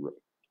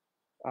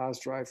 hour's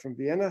drive from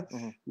Vienna,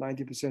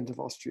 90% of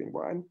Austrian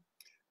wine.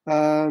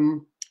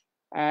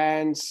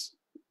 And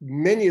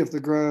many of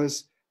the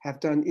growers have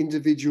done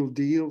individual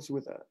deals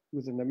with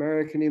an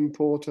American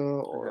importer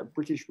or a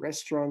British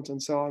restaurant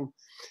and so on.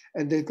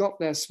 And they've got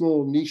their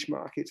small niche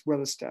markets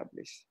well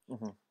established.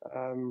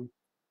 Mm-hmm.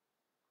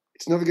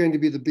 It's never going to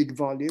be the big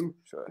volume,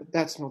 but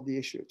that's not the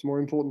issue. It's more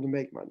important to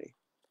make money.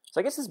 So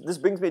I guess this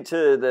brings me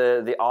to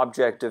the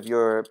object of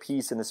your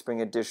piece in the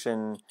spring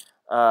edition,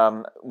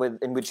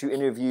 in which you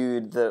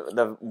interviewed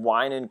the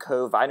Wine &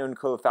 Co.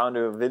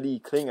 founder, Willi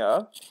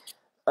Klinger.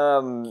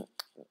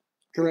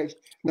 Correct.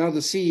 Now the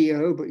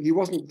CEO, but he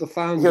wasn't the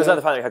founder. He was not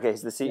the founder. Okay,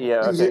 he's the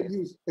CEO. He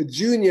was a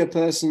junior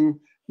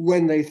person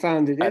when they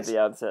founded it. At the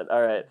outset.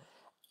 All right.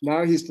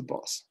 Now he's the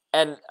boss.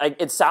 And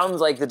it sounds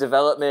like the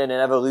development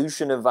and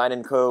evolution of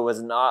Wine & Co.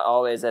 was not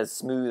always as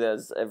smooth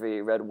as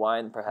every red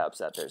wine, perhaps,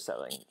 that they're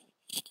selling.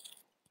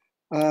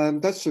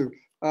 That's true.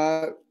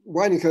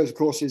 Wine & Co, of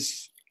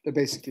course, they're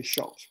basically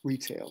shops,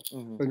 retail.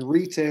 Mm-hmm. And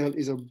retail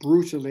is a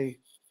brutally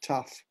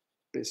tough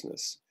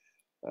business.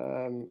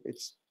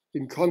 It's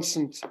in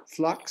constant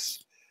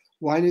flux.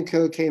 Wine &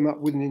 Co came up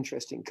with an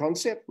interesting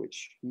concept,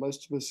 which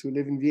most of us who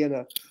live in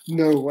Vienna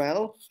know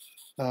well.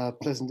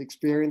 Pleasant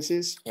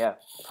experiences. Yeah,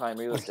 prime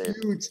real estate. A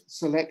huge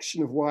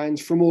selection of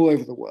wines from all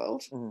over the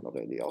world, not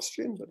only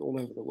Austrian, but all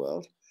over the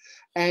world.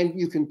 And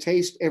you can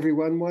taste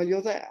everyone while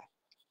you're there.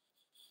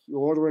 You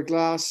order a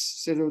glass,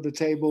 sit over the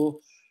table,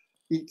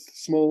 eat a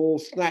small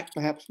snack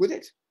perhaps with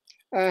it.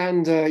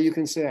 And you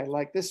can say, I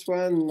like this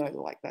one, I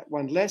like that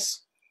one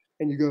less.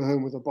 And you go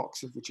home with a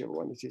box of whichever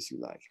one it is you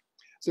like.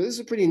 So this is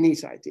a pretty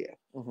neat idea.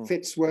 Mm-hmm.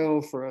 Fits well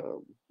for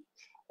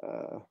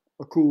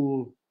a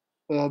cool,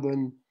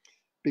 urban,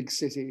 big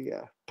city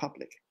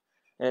public.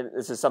 And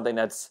this is something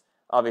that's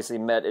obviously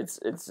met it's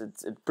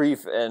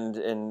brief and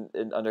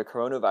under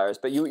coronavirus.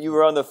 But you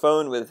were on the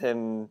phone with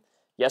him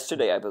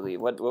yesterday, I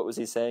believe. What was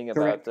he saying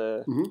about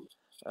the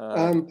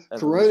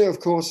Corona, of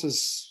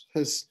course,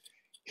 has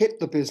hit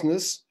the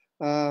business.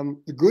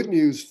 The good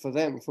news for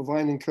them, for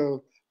Wine &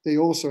 Co, they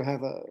also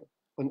have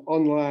an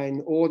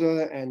online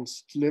order and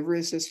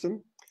delivery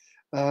system.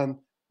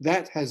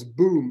 That has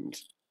boomed,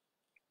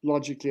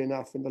 logically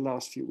enough, in the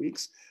last few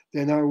weeks.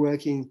 They're now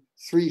working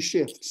 3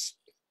 shifts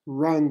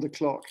round the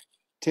clock,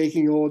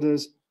 taking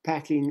orders,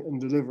 packing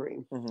and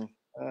delivering.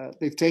 Mm-hmm.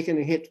 They've taken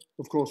a hit,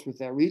 of course, with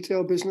their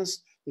retail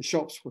business. The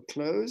shops were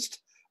closed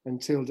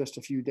until just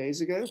a few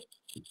days ago.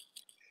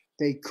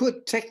 They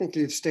could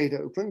technically have stayed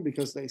open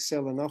because they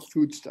sell enough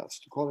foodstuffs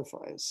to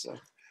qualify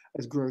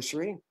as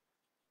grocery.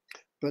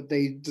 But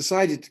they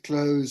decided to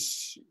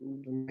close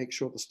and make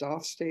sure the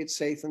staff stayed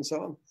safe and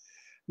so on.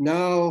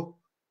 Now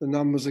the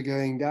numbers are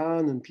going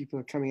down and people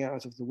are coming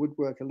out of the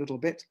woodwork a little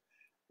bit.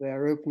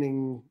 They're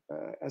opening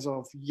as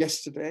of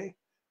yesterday,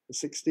 the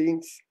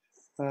 16th,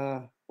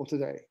 or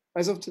today,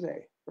 as of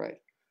today,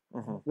 right?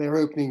 Mm-hmm. They're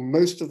opening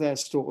most of their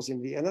stores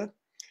in Vienna.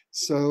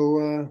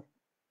 So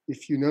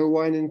if you know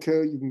Wine &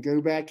 Co, you can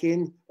go back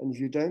in, and if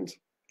you don't,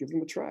 give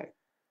them a try.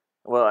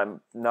 Well,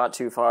 I'm not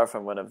too far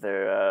from one of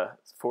their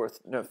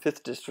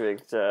 5th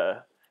district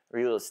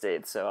real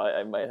estate, so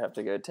I might have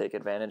to go take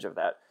advantage of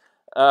that.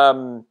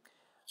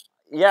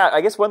 Yeah,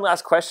 I guess one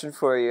last question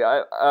for you.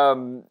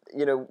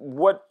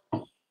 What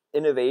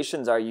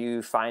innovations are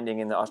you finding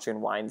in the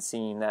Austrian wine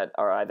scene that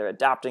are either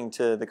adapting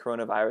to the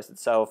coronavirus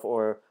itself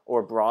or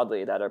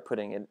broadly that are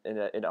putting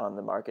it on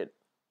the market?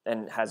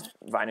 And has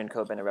Wine &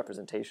 Co been a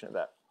representation of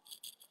that?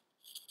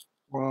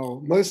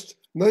 Well, most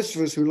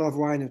of us who love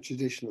wine are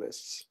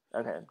traditionalists.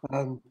 Okay.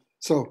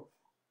 So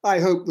I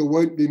hope there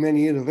won't be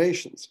many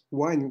innovations.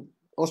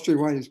 Austrian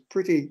wine is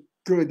pretty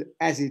good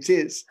as it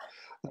is.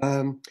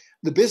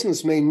 The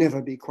business may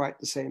never be quite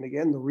the same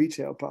again, the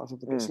retail part of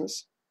the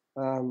business.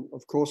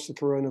 Of course, the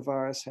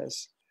coronavirus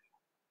has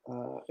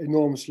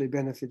enormously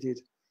benefited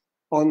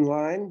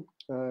online.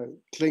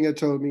 Klinger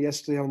told me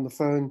yesterday on the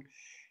phone,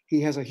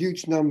 he has a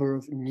huge number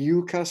of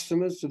new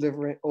customers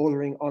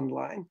ordering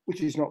online,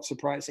 which is not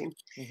surprising.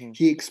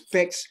 He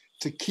expects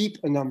to keep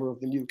a number of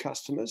the new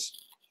customers.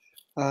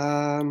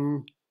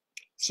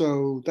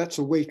 So that's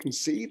a wait and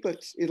see,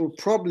 but it'll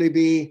probably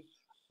be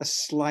a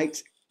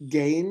slight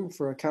gain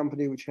for a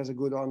company which has a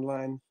good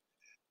online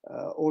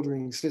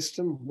ordering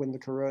system when the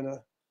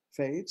corona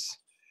fades.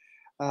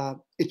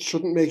 It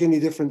shouldn't make any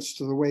difference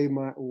to the way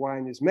my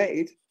wine is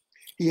made.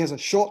 He has a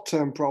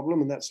short-term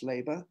problem, and that's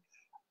labor.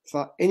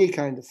 For any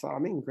kind of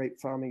farming, grape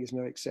farming is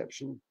no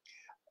exception,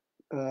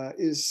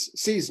 is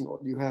seasonal.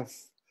 You have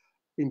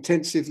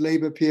intensive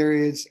labor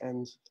periods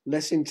and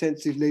less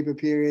intensive labor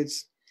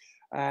periods.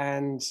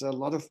 And a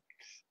lot of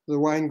the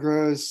wine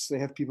growers, they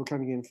have people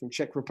coming in from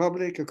Czech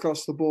Republic,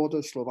 across the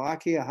border,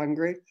 Slovakia,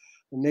 Hungary,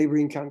 the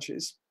neighboring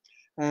countries.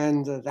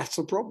 And that's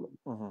a problem.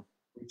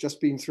 We've just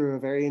been through a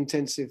very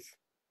intensive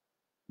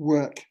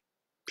work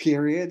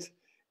period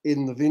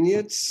in the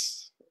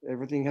vineyards.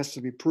 Everything has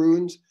to be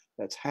pruned.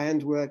 That's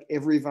handwork.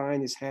 Every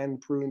vine is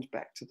hand pruned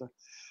back to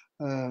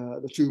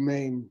the two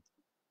main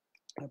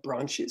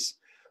branches.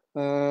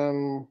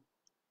 There'll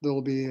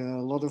be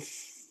a lot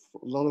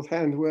of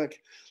handwork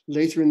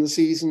later in the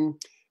season,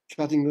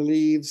 cutting the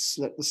leaves,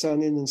 let the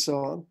sun in, and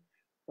so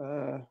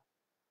on.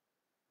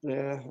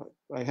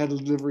 I had a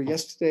delivery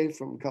yesterday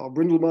from Karl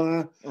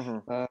Brindelmeyer,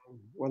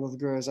 one of the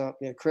growers out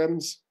near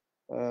Krems.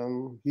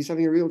 He's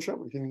having a real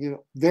trouble. He can get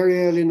up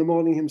very early in the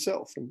morning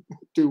himself and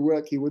do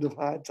work he would have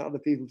hired other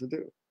people to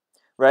do.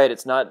 Right.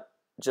 It's not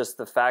just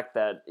the fact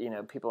that,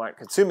 people aren't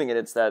consuming it.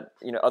 It's that,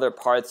 other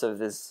parts of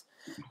this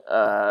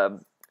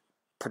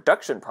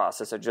production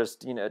process are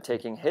just,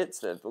 taking hits.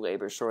 The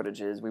labor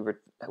shortages.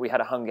 We had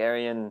a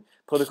Hungarian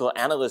political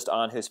analyst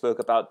on who spoke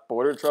about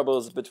border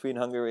troubles between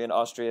Hungary and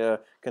Austria,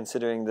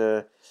 considering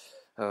I'm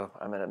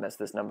going to mess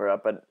this number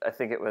up, but I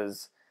think it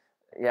was,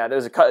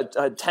 there's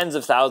tens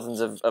of thousands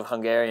of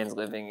Hungarians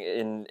living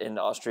in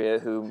Austria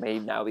who may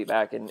now be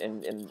back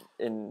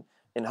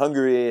in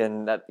Hungary,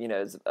 and that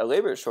is a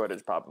labor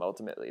shortage problem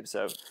ultimately.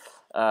 So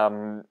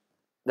that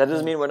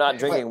doesn't mean we're not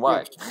drinking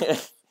wine.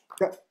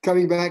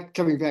 Coming back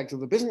to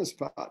the business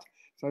part,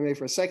 if I may,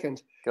 for a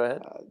second. Go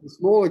ahead. The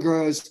smaller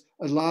growers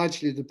are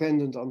largely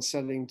dependent on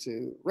selling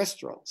to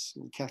restaurants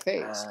and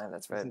cafes.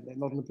 That's right. They're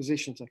not in a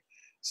position to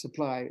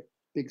supply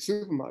big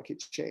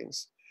supermarket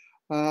chains.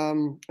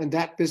 And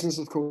that business,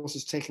 of course,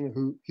 has taken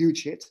a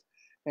huge hit.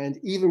 And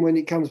even when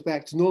it comes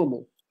back to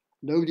normal,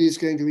 nobody is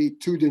going to eat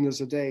 2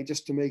 dinners a day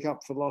just to make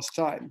up for lost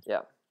time.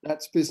 Yeah.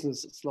 That's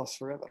business that's lost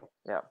forever.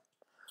 Yeah.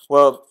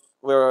 Well,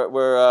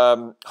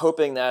 we're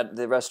hoping that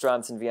the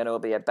restaurants in Vienna will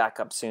be back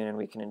up soon and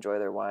we can enjoy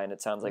their wine.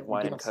 It sounds like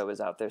Wine & Co. is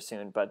out there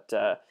soon. But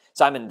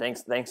Simon,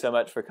 thanks so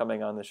much for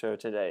coming on the show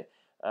today,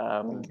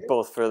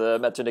 both for the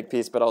Metternich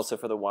piece but also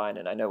for the wine.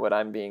 And I know what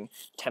I'm being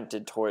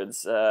tempted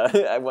towards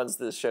once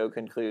the show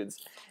concludes.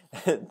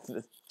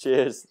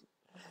 Cheers.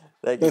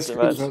 Thank you so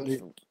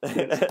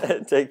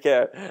much. Take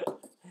care.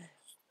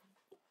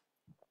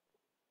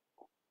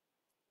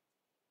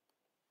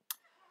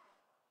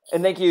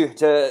 And thank you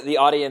to the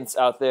audience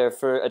out there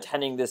for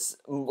attending this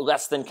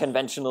less than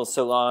conventional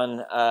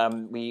salon.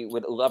 We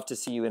would love to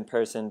see you in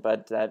person,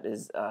 but that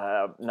is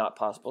not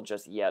possible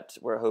just yet.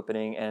 We're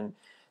hoping and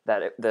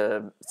that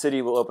the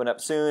city will open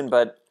up soon,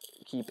 but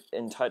keep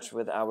in touch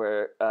with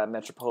our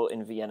Metropole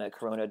in Vienna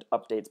Corona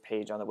updates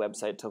page on the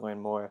website to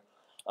learn more.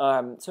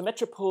 So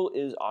Metropole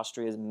is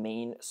Austria's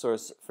main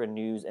source for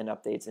news and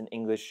updates in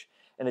English,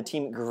 and the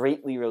team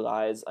greatly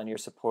relies on your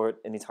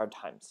support in these hard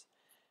times.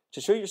 To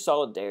show your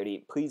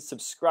solidarity, please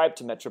subscribe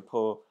to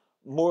Metropole.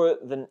 More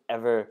than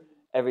ever,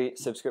 every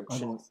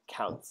subscription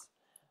counts.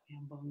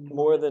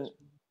 More than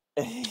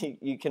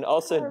you can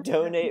also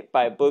donate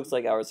buy books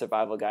like our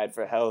Survival Guide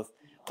for Health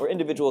or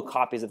individual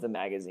copies of the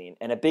magazine.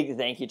 And a big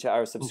thank you to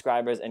our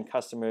subscribers and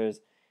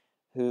customers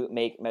who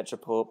make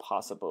Metropole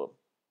possible.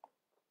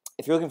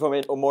 If you're looking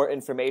for more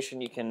information,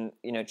 you can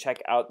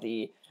check out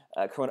the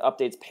Corona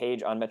Updates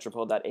page on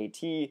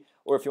metropole.at,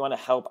 or if you want to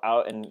help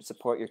out and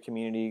support your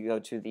community, go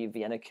to the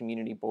Vienna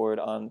Community Board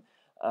on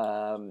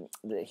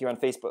here on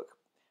Facebook.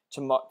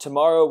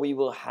 Tomorrow we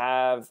will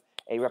have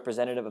a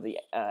representative of the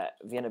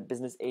Vienna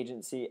Business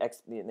Agency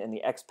and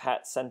the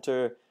Expat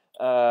Center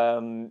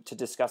to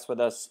discuss with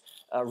us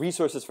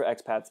resources for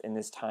expats in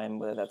this time,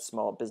 whether that's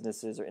small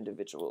businesses or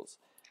individuals.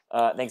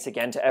 Thanks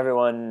again to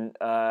everyone,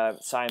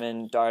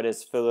 Simon,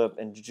 Dardis, Philipp,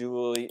 and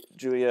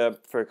Julia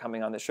for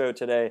coming on the show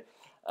today.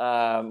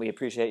 We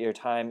appreciate your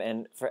time,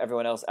 and for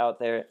everyone else out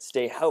there,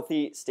 stay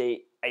healthy,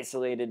 stay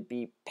isolated,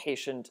 be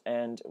patient,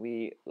 and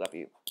we love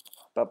you.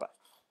 Bye-bye.